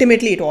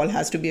 Ultimately, it all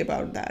has to be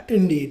about that.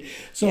 Indeed.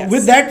 So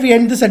with that, we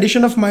end this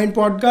edition of Mind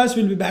Podcast.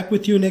 We'll be back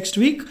with you next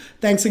week.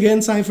 Thanks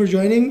again, Sai, for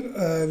joining.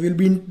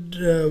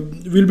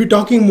 We'll be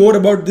talking more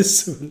about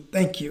this soon.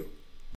 Thank you.